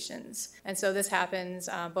specifications. And so this happens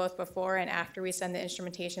both before and after we send the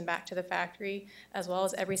instrumentation back to the factory, as well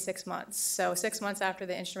as every 6 months. So 6 months after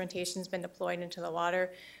the instrumentation's been deployed into the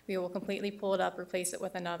water, we will completely pull it up, replace it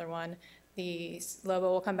with another one. The LOBO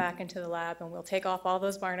will come back into the lab, and we'll take off all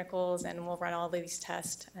those barnacles, and we'll run all of these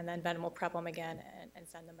tests, and then Ben will prep them again and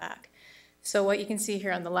send them back. So what you can see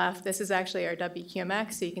here on the left, this is actually our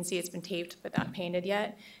WQMX, so you can see it's been taped but not painted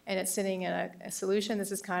yet, and it's sitting in a solution.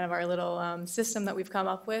 This is kind of our little system that we've come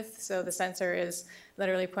up with. So the sensor is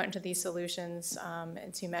literally put into these solutions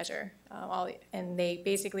and to measure. And they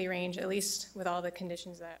basically range, at least with all the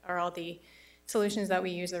conditions that are all the solutions that we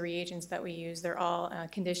use, the reagents that we use, they're all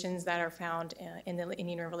conditions that are found in the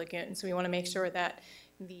Indian River Lagoon. So we want to make sure that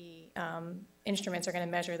the instruments are going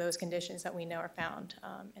to measure those conditions that we know are found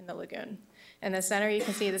in the lagoon. In the center, you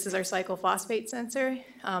can see this is our cycle phosphate sensor.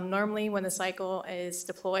 Normally, when the cycle is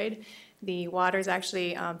deployed, the water is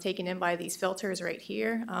actually taken in by these filters right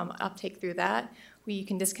here, uptake through that. We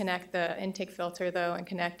can disconnect the intake filter, though, and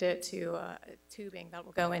connect it to tubing that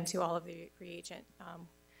will go into all of the reagent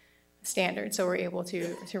standards, so we're able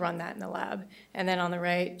to run that in the lab. And then on the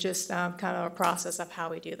right, just kind of a process of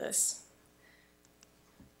how we do this.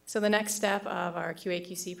 So the next step of our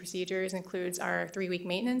QA/QC procedures includes our 3-week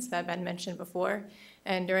maintenance that Ben mentioned before.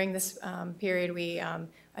 And during this period, we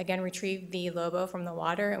again retrieve the LOBO from the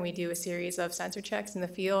water, and we do a series of sensor checks in the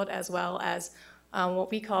field, as well as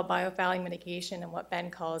what we call biofouling mitigation and what Ben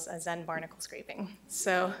calls a Zen barnacle scraping.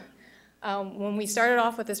 So when we started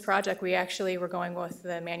off with this project, we actually were going with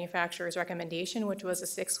the manufacturer's recommendation, which was a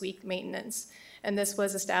 6-week maintenance. And this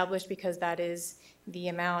was established because that is the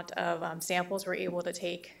amount of samples we're able to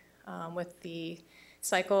take with the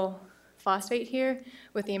cycle phosphate here.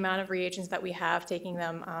 With the amount of reagents that we have, taking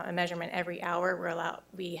them a measurement every hour,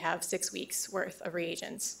 we have 6 weeks worth of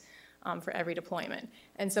reagents for every deployment.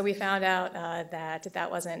 And so we found out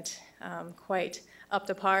that wasn't quite up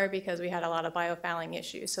to par because we had a lot of biofouling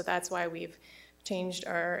issues. So that's why we've changed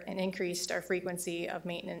and increased our frequency of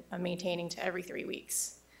maintaining to every 3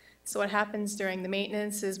 weeks. So what happens during the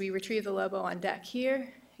maintenance is we retrieve the LOBO on deck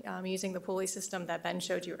here using the pulley system that Ben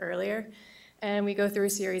showed you earlier, and we go through a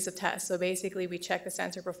series of tests. So basically we check the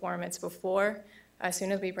sensor performance before, as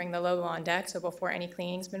soon as we bring the LOBO on deck, so before any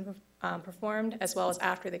cleaning's been performed, as well as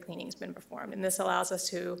after the cleaning's been performed. And this allows us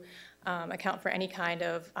to account for any kind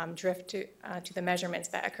of drift to the measurements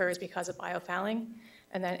that occurs because of biofouling.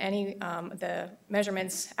 And then the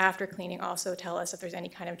measurements after cleaning also tell us if there's any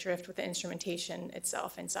kind of drift with the instrumentation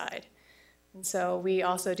itself inside. And so we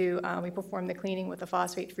also we perform the cleaning with a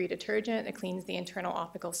phosphate-free detergent. It cleans the internal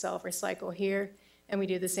optical cell recycle here. And we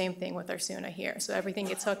do the same thing with our Suna here. So everything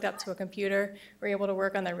gets hooked up to a computer. We're able to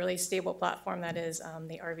work on the really stable platform that is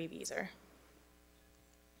the RV Beezer.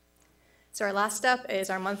 So our last step is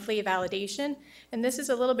our monthly validation, and this is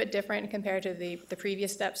a little bit different compared to the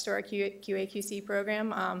previous steps to our QA/QC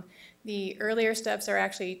program. The earlier steps are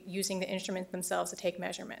actually using the instruments themselves to take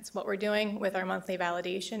measurements. What we're doing with our monthly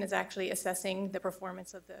validation is actually assessing the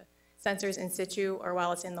performance of the sensors in situ or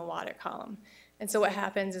while it's in the water column. And so what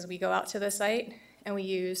happens is we go out to the site and we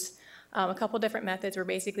use a couple different methods. We're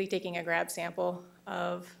basically taking a grab sample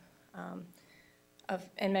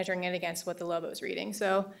and measuring it against what the LOBO is reading.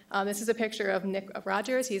 So this is a picture of Nick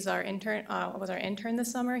Rogers. He's our intern, was our intern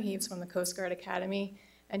this summer. He's from the Coast Guard Academy,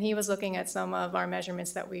 and he was looking at some of our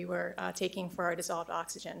measurements that we were taking for our dissolved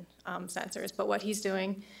oxygen sensors. But what he's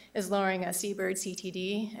doing is lowering a Seabird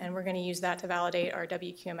CTD, and we're going to use that to validate our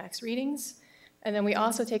WQMX readings. And then we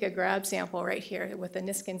also take a grab sample right here with the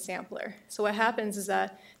Niskin sampler. So what happens is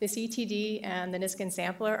that the CTD and the Niskin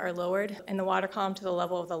sampler are lowered in the water column to the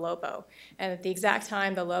level of the LOBO. And at the exact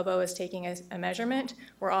time the LOBO is taking a measurement,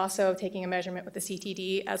 we're also taking a measurement with the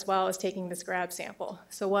CTD as well as taking this grab sample.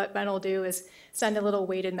 So what Ben will do is send a little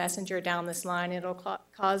weighted messenger down this line, and it'll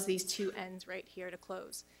cause these two ends right here to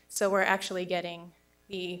close. So we're actually getting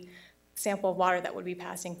the sample of water that would be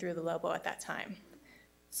passing through the LOBO at that time.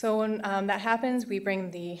 So when that happens, we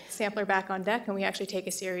bring the sampler back on deck, and we actually take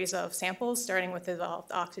a series of samples, starting with dissolved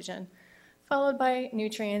oxygen, followed by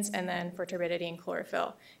nutrients, and then for turbidity and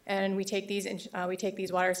chlorophyll. And we take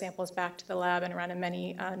these water samples back to the lab and run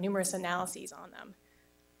numerous analyses on them.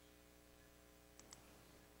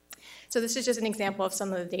 So this is just an example of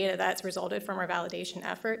some of the data that's resulted from our validation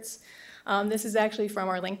efforts. This is actually from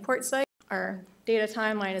our Linkport site. Our data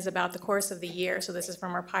timeline is about the course of the year, so this is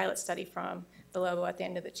from our pilot study from the LOBO at the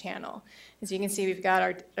end of the channel. As you can see, we've got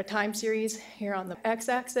our time series here on the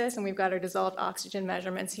x-axis, and we've got our dissolved oxygen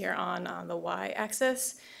measurements here on the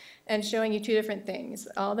y-axis, and showing you two different things.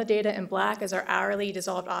 All the data in black is our hourly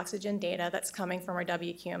dissolved oxygen data that's coming from our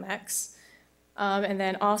WQMX. And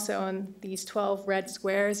then also in these 12 red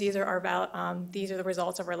squares, these are the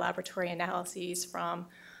results of our laboratory analyses from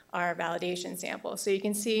our validation sample. So you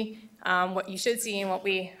can see what you should see and what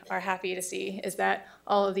we are happy to see is that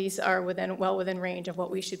all of these are well within range of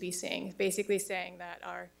what we should be seeing, basically saying that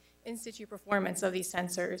our in situ performance of these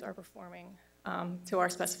sensors are performing to our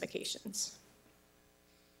specifications.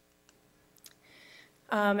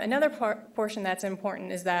 Another portion that's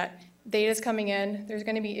important is that data's coming in, there's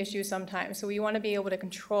going to be issues sometimes. So we want to be able to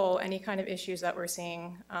control any kind of issues that we're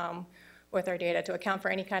seeing with our data to account for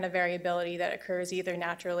any kind of variability that occurs either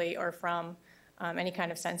naturally or from any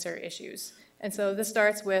kind of sensor issues. And so this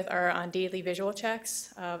starts with our daily visual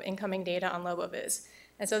checks of incoming data on LoboViz.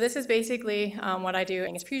 And so this is basically what I do.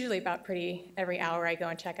 It's usually about every hour I go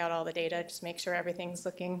and check out all the data, just make sure everything's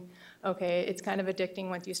looking okay. It's kind of addicting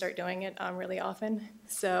once you start doing it really often.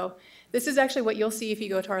 So this is actually what you'll see if you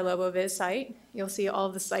go to our LoboViz site. You'll see all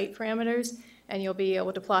of the site parameters, and you'll be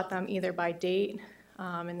able to plot them either by date,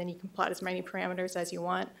 and then you can plot as many parameters as you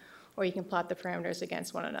want, or you can plot the parameters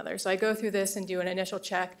against one another. So I go through this and do an initial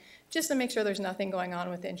check just to make sure there's nothing going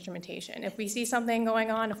on with the instrumentation. If we see something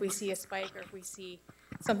going on, if we see a spike, or if we see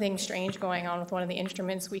something strange going on with one of the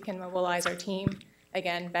instruments, we can mobilize our team,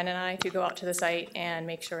 again, Ben and I, to go out to the site and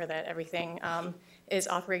make sure that everything is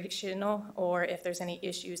operational, or if there's any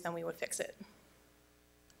issues, then we would fix it.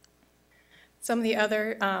 Some of the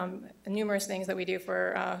other numerous things that we do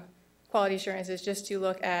for quality assurance is just to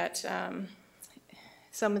look at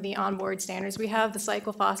some of the onboard standards we have. The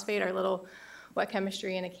cyclophosphate, our little wet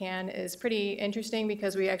chemistry in a can, is pretty interesting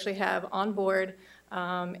because we actually have onboard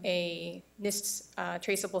a NIST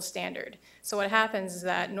traceable standard. So what happens is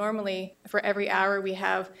that normally for every hour we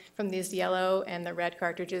have from these yellow and the red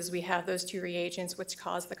cartridges, we have those two reagents which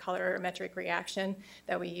cause the colorimetric reaction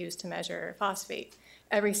that we use to measure phosphate.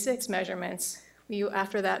 Every 6 measurements,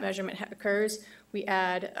 after that measurement occurs, we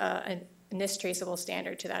add a NIST traceable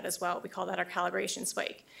standard to that as well. We call that our calibration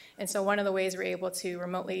spike. And so one of the ways we're able to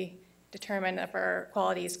remotely determine if our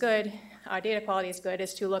quality is good, our data quality is good,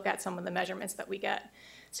 is to look at some of the measurements that we get.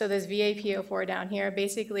 So this VAPO4 down here,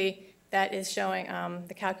 basically that is showing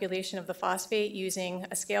the calculation of the phosphate using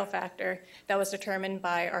a scale factor that was determined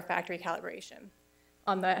by our factory calibration.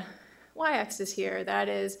 On the y-axis here, that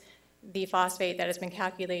is the phosphate that has been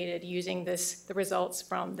calculated using the results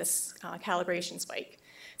from this calibration spike.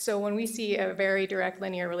 So when we see a very direct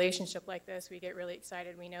linear relationship like this, we get really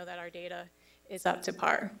excited. We know that our data is up to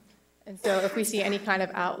par. And so if we see any kind of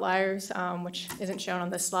outliers, which isn't shown on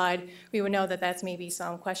this slide, we would know that that's maybe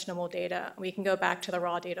some questionable data. We can go back to the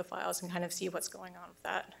raw data files and kind of see what's going on with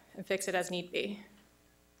that and fix it as need be.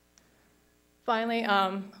 Finally,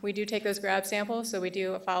 we do take those grab samples, so we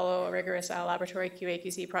do follow a rigorous laboratory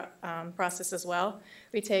QA/QC process as well.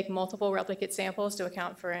 We take multiple replicate samples to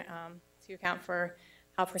account for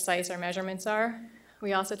how precise our measurements are.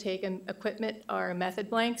 We also take equipment or method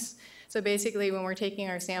blanks. So basically, when we're taking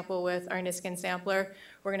our sample with our Niskin sampler,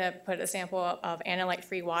 we're going to put a sample of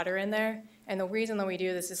analyte-free water in there. And the reason that we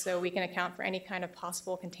do this is so we can account for any kind of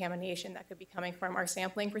possible contamination that could be coming from our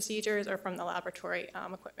sampling procedures or from the laboratory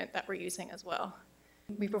equipment that we're using as well.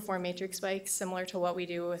 We perform matrix spikes similar to what we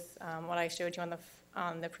do with what I showed you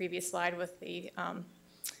on the previous slide with the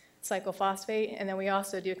cyclophosphate. And then we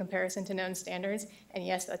also do a comparison to known standards. And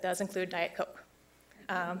yes, that does include Diet Coke.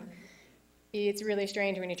 It's really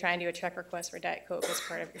strange when you try and do a check request for Diet Coke as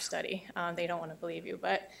part of your study. They don't want to believe you,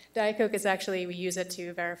 but Diet Coke is actually, we use it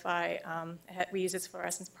to verify, we use its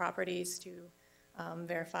fluorescence properties to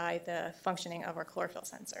verify the functioning of our chlorophyll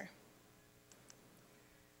sensor.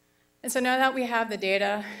 And so now that we have the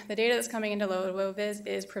data that's coming into LoboViz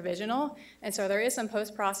is provisional, and so there is some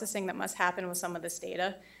post-processing that must happen with some of this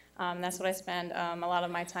data. That's what I spend a lot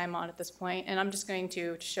of my time on at this point, and I'm just going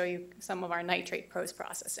to show you some of our nitrate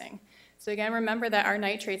post-processing. So again, remember that our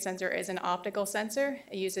nitrate sensor is an optical sensor.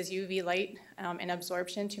 It uses UV light and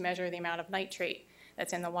absorption to measure the amount of nitrate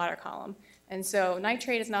that's in the water column. And so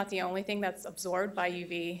nitrate is not the only thing that's absorbed by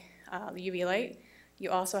UV light.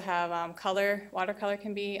 You also have color. Water color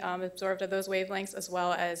can be absorbed at those wavelengths, as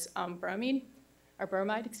well as bromide,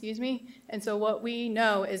 excuse me. And so what we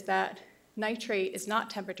know is that nitrate is not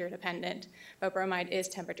temperature dependent, but bromide is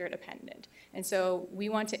temperature dependent. And so we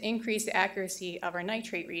want to increase the accuracy of our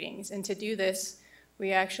nitrate readings. And to do this,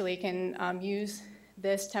 we actually can use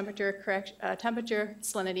this temperature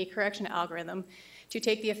salinity correction algorithm to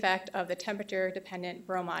take the effect of the temperature dependent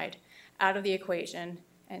bromide out of the equation.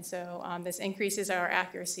 And so this increases our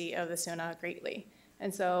accuracy of the SONA greatly.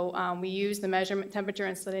 And so we use the temperature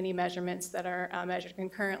and salinity measurements that are measured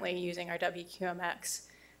concurrently using our WQMX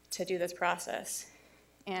to do this process.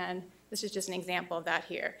 And this is just an example of that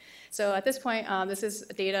here. So at this point, this is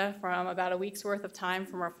data from about a week's worth of time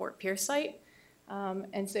from our Fort Pierce site.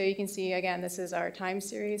 And so you can see, again, this is our time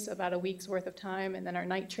series, about a week's worth of time, and then our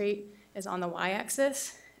nitrate is on the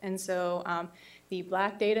y-axis. And so the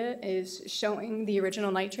black data is showing the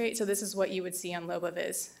original nitrate, so this is what you would see on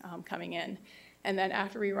LoboViz coming in. And then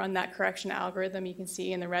after we run that correction algorithm, you can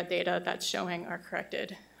see in the red data that's showing our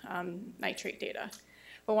corrected nitrate data.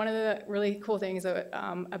 But one of the really cool things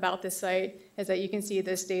about this site is that you can see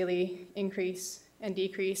this daily increase and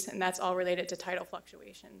decrease, and that's all related to tidal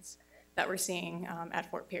fluctuations that we're seeing at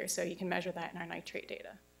Fort Pierce. So you can measure that in our nitrate data.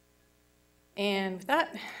 And with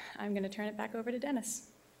that, I'm going to turn it back over to Dennis.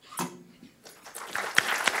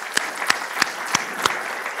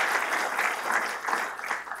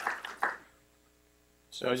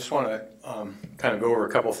 So I just want to kind of go over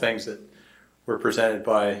a couple things that were presented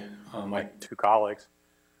by my two colleagues.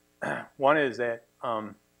 One is that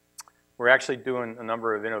we're actually doing a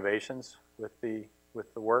number of innovations with the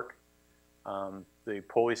work. The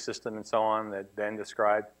pulley system and so on that Ben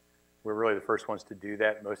described, we're really the first ones to do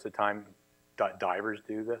that. Most of the time, divers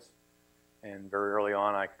do this. And very early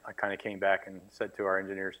on, I kind of came back and said to our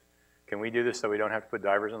engineers, can we do this so we don't have to put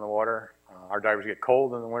divers in the water? Our divers get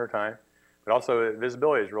cold in the wintertime, but also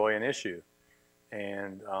visibility is really an issue.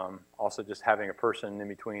 And also just having a person in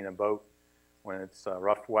between a boat when it's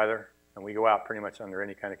rough weather, and we go out pretty much under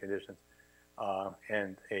any kind of conditions,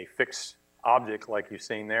 and a fixed object like you've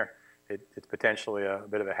seen there, it's potentially a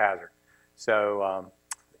bit of a hazard. So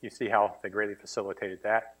you see how they greatly facilitated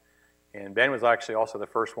that. And Ben was actually also the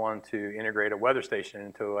first one to integrate a weather station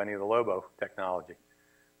into any of the LOBO technology.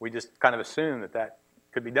 We just kind of assumed that that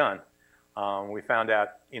could be done. We found out,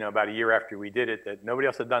 about a year after we did it that nobody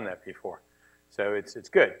else had done that before. So it's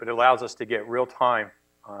good, but it allows us to get real-time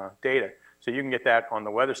data. So you can get that on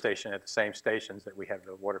the weather station at the same stations that we have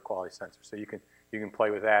the water quality sensor. So you can play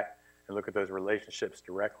with that and look at those relationships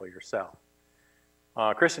directly yourself.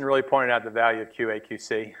 Kristen really pointed out the value of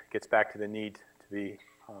QA/QC. Gets back to the need to be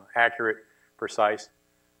accurate, precise,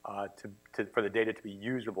 for the data to be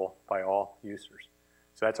usable by all users.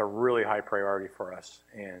 So that's a really high priority for us,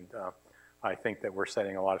 and I think that we're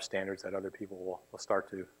setting a lot of standards that other people will start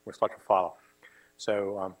to follow.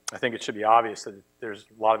 So I think it should be obvious that there's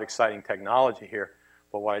a lot of exciting technology here,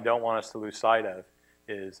 but what I don't want us to lose sight of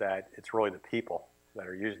is that it's really the people that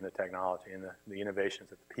are using the technology and the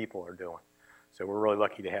innovations that the people are doing. So we're really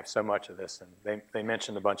lucky to have so much of this, and they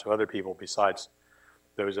mentioned a bunch of other people besides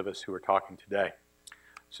those of us who are talking today.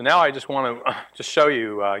 So now I just want to just show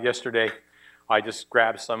you, yesterday I just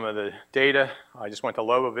grabbed some of the data. I just went to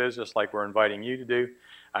LoboViz, just like we're inviting you to do,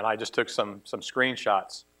 and I just took some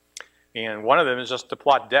screenshots. And one of them is just to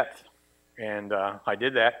plot depth. And I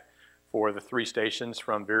did that for the 3 stations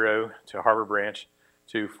from Vero to Harbor Branch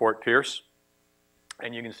to Fort Pierce.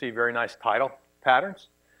 And you can see very nice tidal patterns.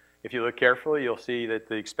 If you look carefully, you'll see that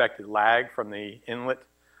the expected lag from the inlet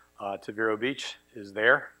to Vero Beach is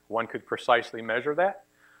there. One could precisely measure that.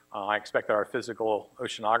 I expect that our physical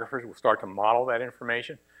oceanographers will start to model that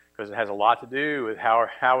information because it has a lot to do with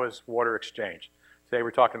how is water exchanged. Today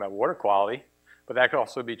we're talking about water quality, but that could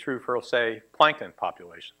also be true for, say, plankton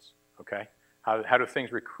populations, okay? How do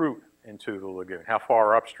things recruit into the lagoon? How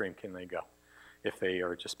far upstream can they go if they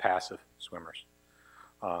are just passive swimmers,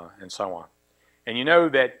 and so on. And you know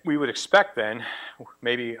that we would expect then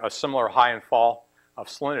maybe a similar high and fall of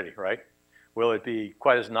salinity, right? Will it be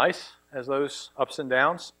quite as nice as those ups and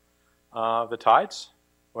downs of the tides?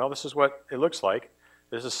 Well, this is what it looks like.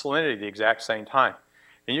 This is salinity at the exact same time.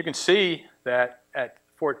 And you can see that at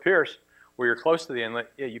Fort Pierce, where you're close to the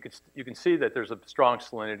inlet, yeah, you can see that there's a strong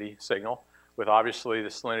salinity signal, with obviously the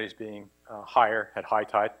salinities being higher at high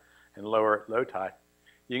tide and lower at low tide.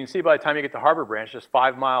 You can see by the time you get to Harbor Branch, just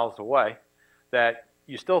 5 miles away, that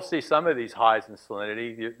you still see some of these highs in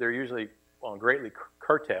salinity. They're usually greatly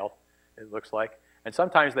curtailed, it looks like, and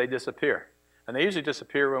sometimes they disappear. And they usually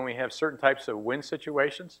disappear when we have certain types of wind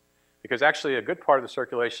situations, because actually a good part of the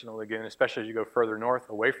circulation of the lagoon, especially as you go further north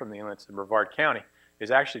away from the inlets in Brevard County,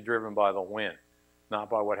 is actually driven by the wind, not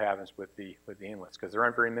by what happens with the inlets, because there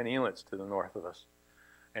aren't very many inlets to the north of us.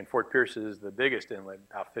 And Fort Pierce is the biggest inlet.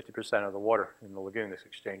 About 50% of the water in the lagoon is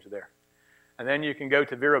exchanged there. And then you can go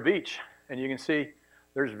to Vero Beach, and you can see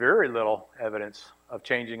there's very little evidence of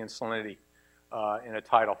changing in salinity in a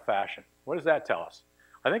tidal fashion. What does that tell us?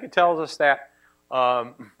 I think it tells us that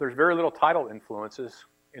there's very little tidal influences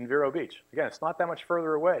in Vero Beach. Again, it's not that much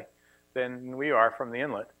further away than we are from the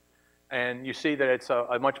inlet. And you see that it's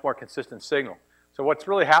a much more consistent signal. So what's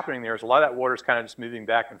really happening there is a lot of that water is kind of just moving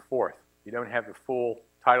back and forth. You don't have the full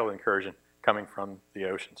tidal incursion coming from the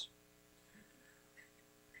oceans.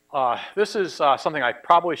 This is something I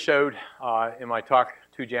probably showed in my talk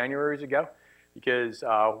 2 Januaries ago, because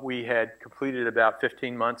we had completed about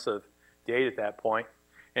 15 months of data at that point.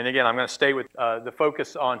 And again, I'm going to stay with the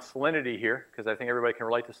focus on salinity here, because I think everybody can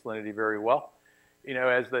relate to salinity very well. You know,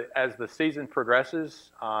 as the season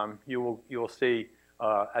progresses, you will see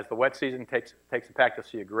as the wet season takes effect, you'll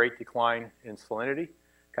see a great decline in salinity.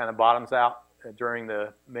 Kind of bottoms out during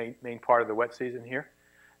the main part of the wet season here.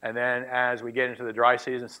 And then as we get into the dry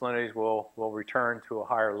season, salinities will return to a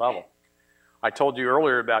higher level. I told you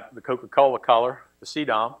earlier about the Coca-Cola color, the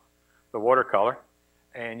CDOM, the watercolor,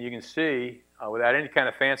 and you can see, without any kind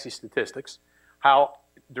of fancy statistics, how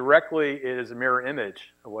directly it is a mirror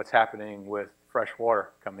image of what's happening with fresh water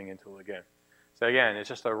coming into the lagoon. So again, it's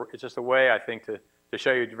just a way, I think, to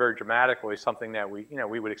show you very dramatically something that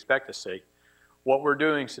we would expect to see. What we're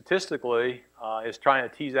doing statistically is trying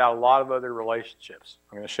to tease out a lot of other relationships.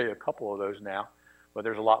 I'm going to show you a couple of those now, but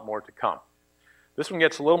there's a lot more to come. This one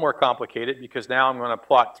gets a little more complicated because now I'm going to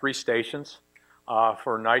plot 3 stations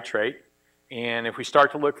for nitrate. And if we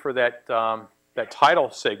start to look for that, that tidal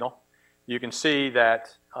signal, you can see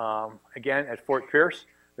that, again, at Fort Pierce,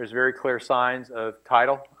 there's very clear signs of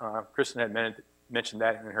tidal. Kristen had mentioned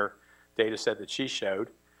that in her data set that she showed.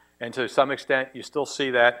 And to some extent, you still see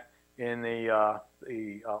that in the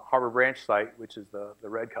Harbor Branch site, which is the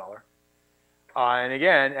red color. And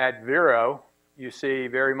again, at Vero, you see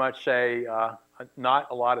very much not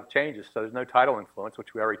a lot of changes. So there's no tidal influence,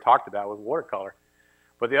 which we already talked about with watercolor.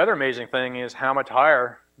 But the other amazing thing is how much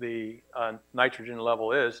higher the nitrogen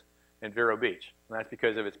level is in Vero Beach. And that's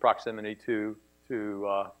because of its proximity to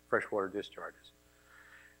freshwater discharges.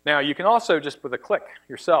 Now, you can also, just with a click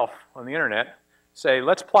yourself on the internet, say,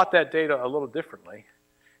 let's plot that data a little differently.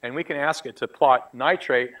 And we can ask it to plot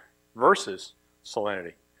nitrate versus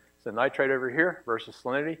salinity. So nitrate over here versus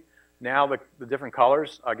salinity. Now the different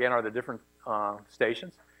colors, again, are the different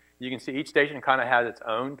stations. You can see each station kind of has its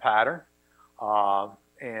own pattern.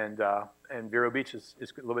 And Vero Beach is a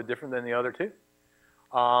little bit different than the other two.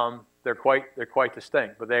 They're quite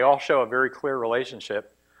distinct, but they all show a very clear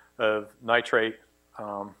relationship of nitrate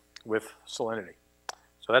with salinity.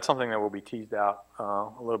 So that's something that will be teased out a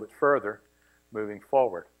little bit further moving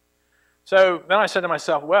forward. So then I said to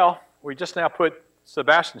myself, well, we just now put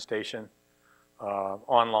Sebastian Station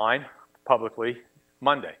online publicly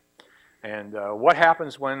Monday. And what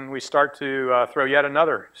happens when we start to throw yet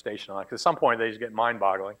another station on? Because at some point they just get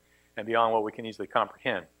mind-boggling and beyond what we can easily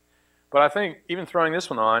comprehend. But I think even throwing this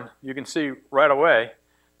one on, you can see right away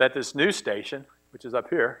that this new station, which is up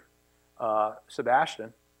here,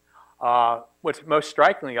 Sebastian, what's most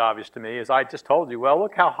strikingly obvious to me is I just told you, well,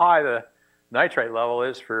 look how high the nitrate level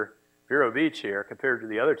is for Vero Beach here compared to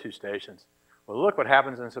the other 2 stations. Well, look what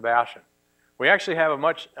happens in Sebastian. We actually have a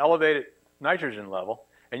much elevated nitrogen level,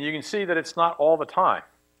 and you can see that it's not all the time.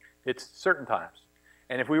 It's certain times.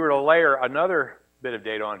 And if we were to layer another bit of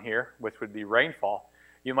data on here, which would be rainfall,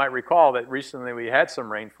 you might recall that recently we had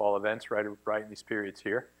some rainfall events right in these periods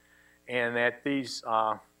here, and that these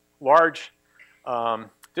large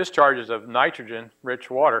discharges of nitrogen-rich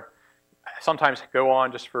water sometimes go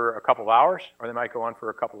on just for a couple of hours, or they might go on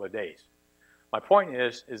for a couple of days. My point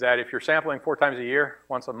is that if you're sampling 4 times a year,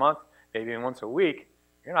 once a month, maybe even once a week,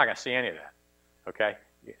 you're not going to see any of that, okay?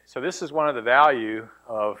 So this is one of the value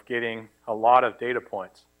of getting a lot of data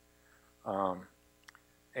points.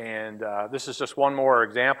 This is just one more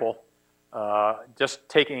example, just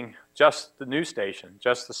taking just the new station,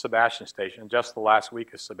 just the Sebastian station, just the last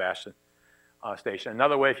week of Sebastian station.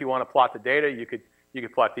 Another way, if you want to plot the data, you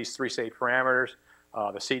could plot these 3 state parameters,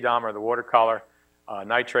 the CDOM or the watercolor,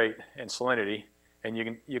 nitrate, and salinity, and you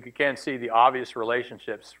can again see the obvious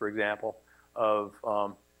relationships, for example, of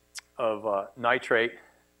nitrate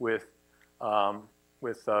with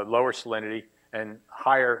lower salinity and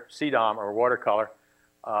higher CDOM or watercolor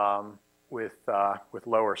with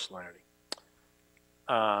lower salinity.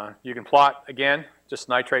 You can plot, again, just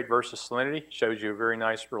nitrate versus salinity. Shows you a very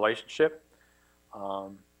nice relationship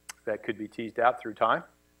that could be teased out through time.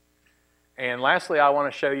 And lastly, I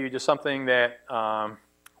want to show you just something that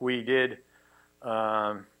we did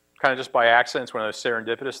kind of just by accident. It's one of those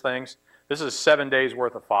serendipitous things. This is 7 days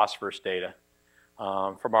worth of phosphorus data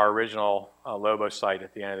from our original LOBO site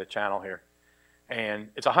at the end of the channel here. And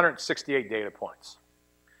it's 168 data points.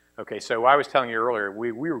 Okay, so I was telling you earlier,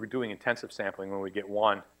 we were doing intensive sampling when we get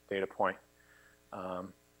 1 data point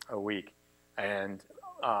a week. And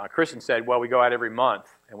Kristen said, well, we go out every month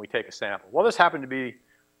and we take a sample. Well, this happened to be,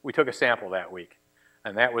 we took a sample that week.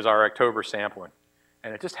 And that was our October sampling.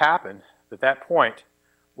 And it just happened that that point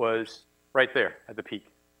was right there at the peak.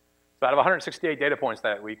 So out of 168 data points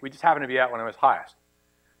that week, we just happened to be out when it was highest.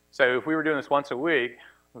 So if we were doing this once a week,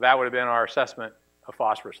 that would have been our assessment of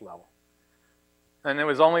phosphorus level. And it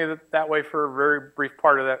was only that way for a very brief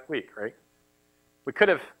part of that week, right? We could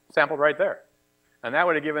have sampled right there. And that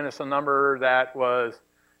would have given us a number that was,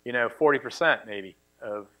 40% maybe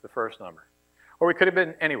of the first number. Or we could have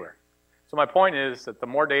been anywhere. So my point is that the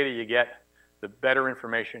more data you get, the better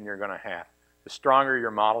information you're going to have. The stronger your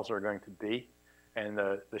models are going to be, and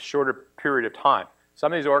the shorter period of time.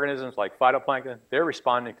 Some of these organisms, like phytoplankton, they're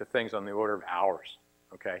responding to things on the order of hours,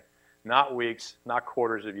 okay? Not weeks, not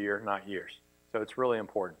quarters of a year, not years. So it's really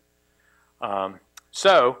important.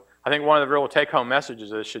 So I think one of the real take-home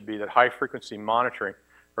messages of this should be that high-frequency monitoring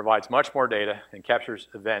provides much more data and captures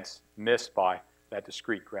events missed by that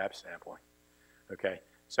discrete grab sampling, okay?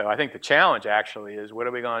 So I think the challenge actually is, what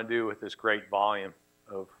are we going to do with this great volume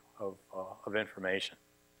of information?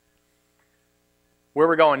 Where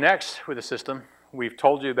we're going next with the system, we've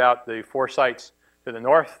told you about the 4 sites to the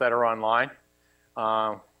north that are online.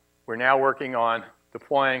 We're now working on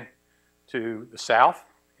deploying to the south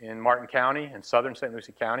in Martin County and southern St.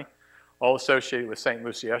 Lucie County, all associated with St.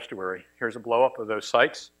 Lucie Estuary. Here's a blow-up of those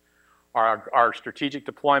sites. Our strategic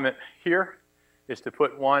deployment here is to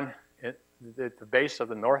put one at the base of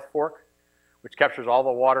the North Fork, which captures all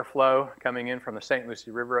the water flow coming in from the St.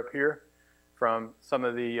 Lucie River up here, from some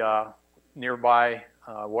of the nearby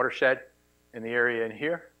watershed in the area in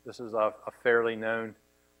here. This is a fairly known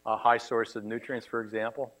high source of nutrients, for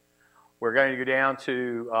example. We're going to go down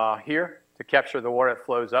to here to capture the water that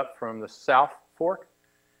flows up from the South Fork.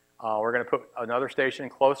 We're going to put another station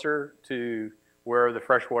closer to where the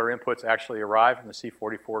freshwater inputs actually arrive in the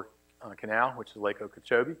C-44 canal, which is Lake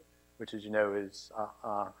Okeechobee, which, as you know,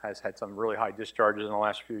 has had some really high discharges in the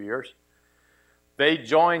last few years. They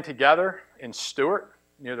join together in Stuart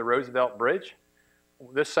near the Roosevelt Bridge.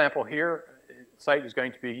 This sample here site is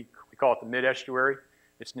going to be, we call it the mid-estuary.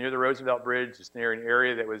 It's near the Roosevelt Bridge. It's near an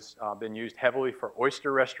area that was been used heavily for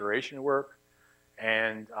oyster restoration work,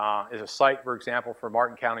 and is a site, for example, for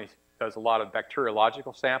Martin County, does a lot of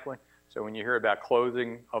bacteriological sampling. So when you hear about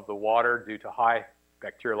closing of the water due to high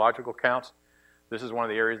bacteriological counts, this is one of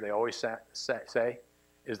the areas they always say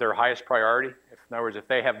is their highest priority. In other words, if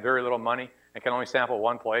they have very little money and can only sample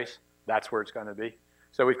one place, that's where it's going to be.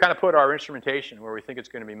 So we've kind of put our instrumentation where we think it's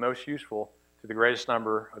going to be most useful to the greatest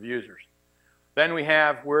number of users. Then we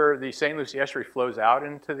have where the St. Lucie Estuary flows out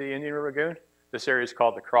into the Indian River Lagoon. This area is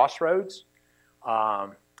called the Crossroads.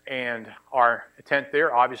 And our intent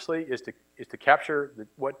there, obviously, is to capture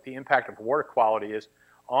what the impact of water quality is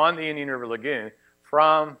on the Indian River Lagoon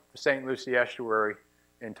from the St. Lucie Estuary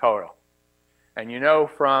in total. And you know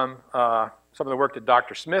from some of the work that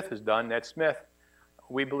Dr. Smith has done, Ned Smith,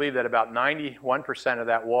 we believe that about 91% of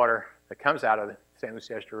that water that comes out of the St.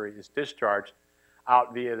 Lucie Estuary is discharged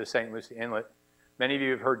out via the St. Lucie Inlet. Many of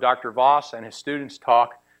you have heard Dr. Voss and his students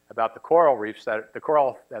talk about the coral reefs, the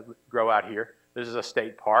coral that grow out here. This is a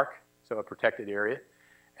state park, so a protected area.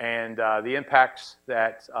 And the impacts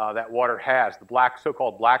that that water has, the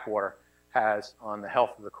so-called black water, has on the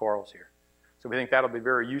health of the corals here. So we think that'll be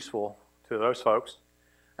very useful to those folks.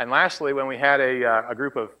 And lastly, when we had a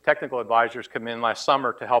group of technical advisors come in last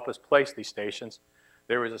summer to help us place these stations,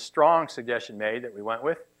 there was a strong suggestion made that we went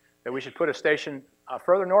with, that we should put a station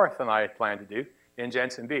further north than I had planned to do in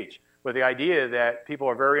Jensen Beach, with the idea that people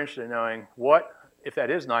are very interested in knowing what, if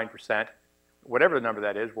that is 9%, whatever the number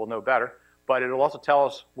that is, we'll know better, but it'll also tell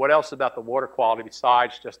us what else about the water quality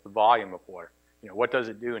besides just the volume of water. You know, what does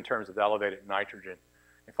it do in terms of elevated nitrogen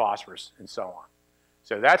and phosphorus and so on.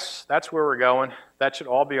 So that's where we're going. That should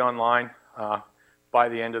all be online by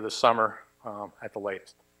the end of the summer at the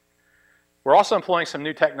latest. We're also employing some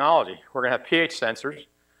new technology. We're going to have pH sensors.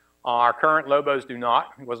 Our current LOBOs do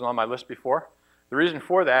not. It wasn't on my list before. The reason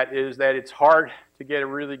for that is that it's hard to get a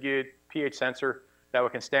really good pH sensor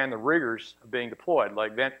that can stand the rigors of being deployed,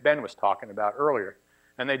 like Ben was talking about earlier.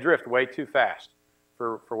 And they drift way too fast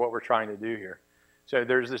for what we're trying to do here. So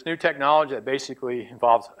there's this new technology that basically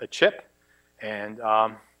involves a chip, and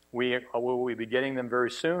we will be getting them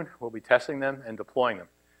very soon. We'll be testing them and deploying them.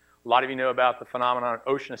 A lot of you know about the phenomenon of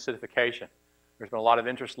ocean acidification. There's been a lot of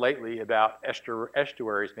interest lately about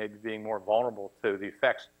estuaries maybe being more vulnerable to the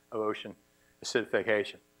effects of ocean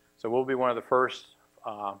acidification. So we'll be one of the first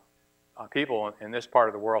people in this part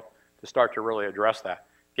of the world to start to really address that.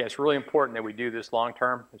 Again, it's really important that we do this long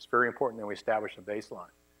term. It's very important that we establish a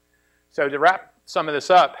baseline. So to wrap some of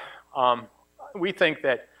this up, we think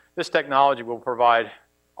that this technology will provide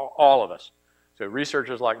all of us, so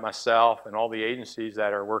researchers like myself and all the agencies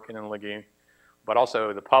that are working in the lagoon, but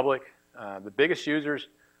also the public, the biggest users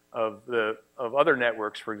of other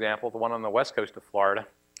networks, for example, the one on the west coast of Florida,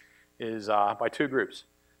 is by two groups.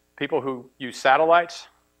 People who use satellites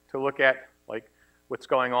to look at like what's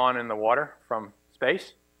going on in the water from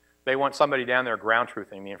space. They want somebody down there ground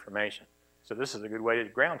truthing the information. So this is a good way to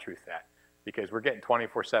ground truth that, because we're getting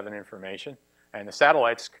 24/7 information, and the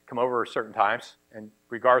satellites come over at certain times, and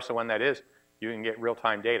regardless of when that is, you can get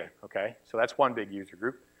real-time data, okay? So that's one big user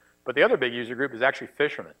group. But the other big user group is actually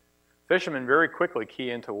fishermen. Fishermen very quickly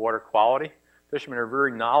key into water quality. Fishermen are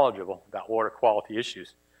very knowledgeable about water quality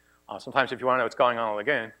issues. Sometimes if you want to know what's going on in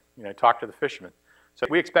the lagoon, talk to the fishermen. So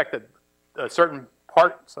we expect that certain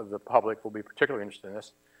parts of the public will be particularly interested in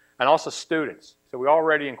this, and also students. So we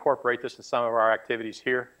already incorporate this in some of our activities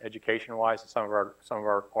here, education-wise, in some of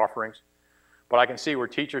our offerings. But I can see where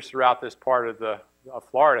teachers throughout this part of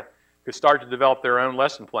Florida could start to develop their own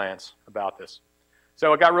lesson plans about this.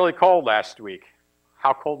 So it got really cold last week.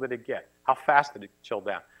 How cold did it get? How fast did it chill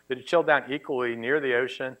down? Did it chill down equally near the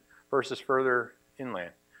ocean versus further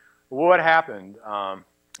inland? What happened,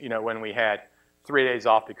 when we had 3 days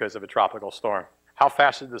off because of a tropical storm? How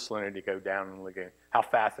fast did the salinity go down in the lagoon? How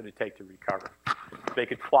fast did it take to recover? They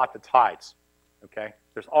could plot the tides, okay?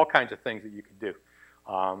 There's all kinds of things that you could do.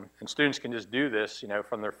 And students can just do this,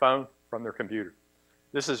 from their phone, from their computer.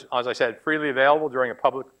 This is, as I said, freely available during a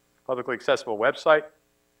publicly accessible website.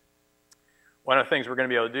 One of the things we're going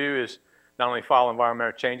to be able to do is not only follow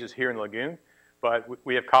environmental changes here in the lagoon, but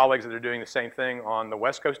we have colleagues that are doing the same thing on the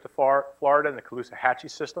west coast of Florida in the Caloosahatchee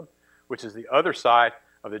system, which is the other side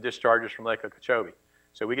of the discharges from Lake Okeechobee.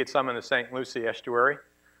 So we get some in the St. Lucie estuary.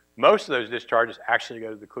 Most of those discharges actually go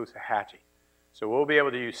to the Caloosahatchee. So we'll be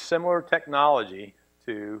able to use similar technology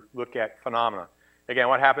to look at phenomena. Again,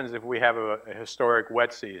 what happens if we have a historic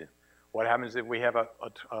wet season? What happens if we have a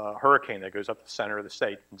hurricane that goes up the center of the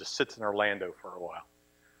state and just sits in Orlando for a while?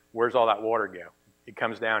 Where's all that water go? It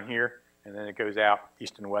comes down here, and then it goes out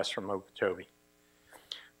east and west from Okeechobee.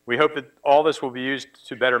 We hope that all this will be used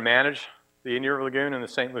to better manage the Indian River Lagoon and the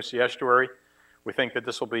St. Lucie estuary. We think that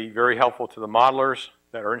this will be very helpful to the modelers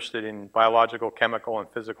that are interested in biological, chemical, and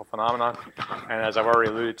physical phenomena. And as I've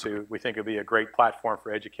already alluded to, we think it'll be a great platform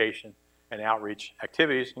for education and outreach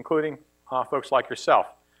activities, including folks like yourself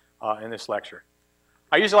in this lecture.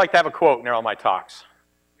 I usually like to have a quote near all my talks.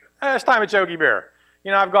 This time it's Yogi Bear.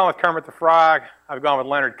 I've gone with Kermit the Frog. I've gone with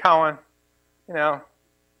Leonard Cohen.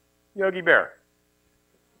 Yogi Bear.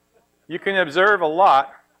 You can observe a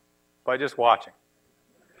lot by just watching.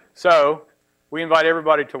 So we invite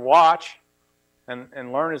everybody to watch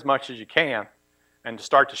and learn as much as you can and to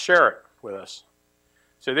start to share it with us.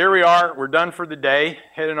 So there we are. We're done for the day,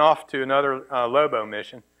 heading off to another LOBO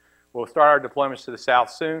mission. We'll start our deployments to the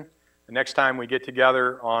south soon. The next time we get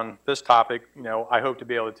together on this topic, I hope to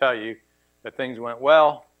be able to tell you that things went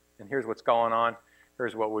well, and here's what's going on.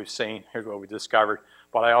 Here's what we've seen. Here's what we discovered.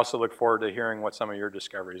 But I also look forward to hearing what some of your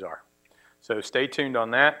discoveries are. So stay tuned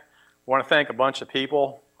on that. I want to thank a bunch of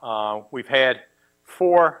people. We've had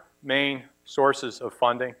 4 main sources of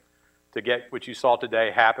funding to get what you saw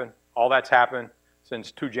today happen. All that's happened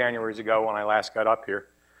since 2 Januaries ago when I last got up here.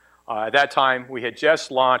 At that time, we had just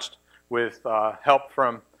launched with help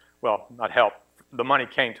from, well, not help, the money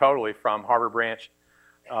came totally from Harbor Branch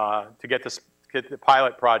to get the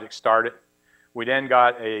pilot project started. We then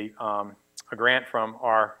got a grant from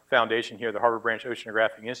our foundation here, the Harbor Branch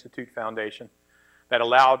Oceanographic Institute Foundation, that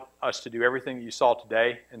allowed us to do everything that you saw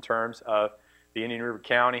today in terms of the Indian River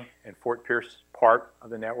County and Fort Pierce part of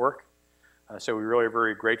the network. So we really are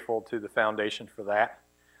very grateful to the foundation for that.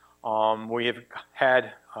 We have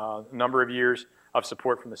had a number of years of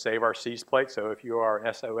support from the Save Our Seas plate. So if you are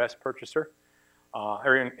an SOS purchaser,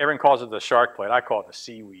 everyone calls it the shark plate. I call it the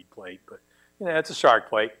seaweed plate, but it's a shark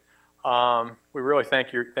plate. We really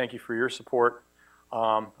thank you for your support.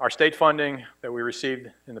 Our state funding that we received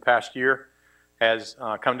in the past year has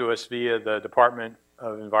come to us via the Department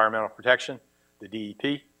of Environmental Protection, the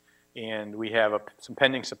DEP, and we have some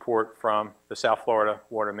pending support from the South Florida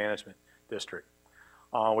Water Management District.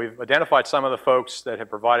 We've identified some of the folks that have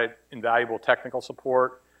provided invaluable technical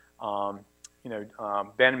support.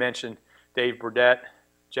 Ben mentioned Dave Burdett,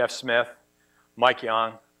 Jeff Smith, Mike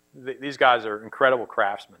Young. These guys are incredible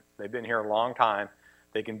craftsmen. They've been here a long time.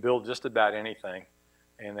 They can build just about anything,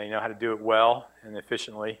 and they know how to do it well and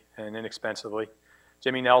efficiently and inexpensively.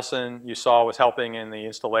 Jimmy Nelson, you saw, was helping in the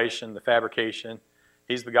installation, the fabrication.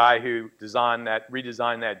 He's the guy who redesigned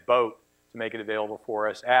that boat to make it available for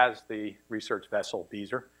us as the research vessel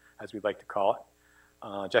Beezer, as we'd like to call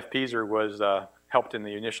it. Jeff Peaser was helped in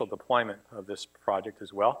the initial deployment of this project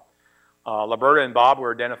as well. Laberta and Bob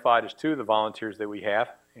were identified as 2 of the volunteers that we have,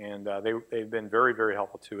 and they've been very, very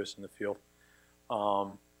helpful to us in the field.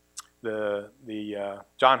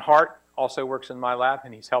 John Hart also works in my lab,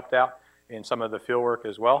 and he's helped out in some of the field work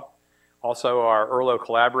as well. Also, our ERLO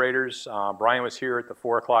collaborators, Brian was here at the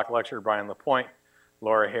 4 o'clock lecture, Brian LaPointe,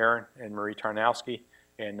 Laura Heron, and Marie Tarnowski,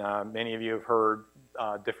 and many of you have heard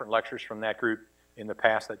different lectures from that group in the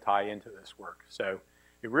past that tie into this work. So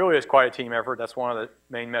it really is quite a team effort. That's one of the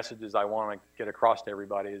main messages I want to get across to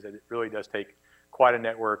everybody, is that it really does take quite a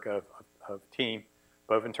network of team,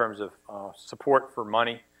 both in terms of support for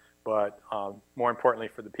money, but more importantly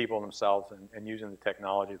for the people themselves and using the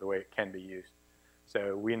technology the way it can be used.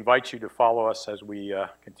 So we invite you to follow us as we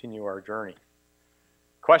continue our journey.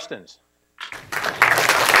 Questions?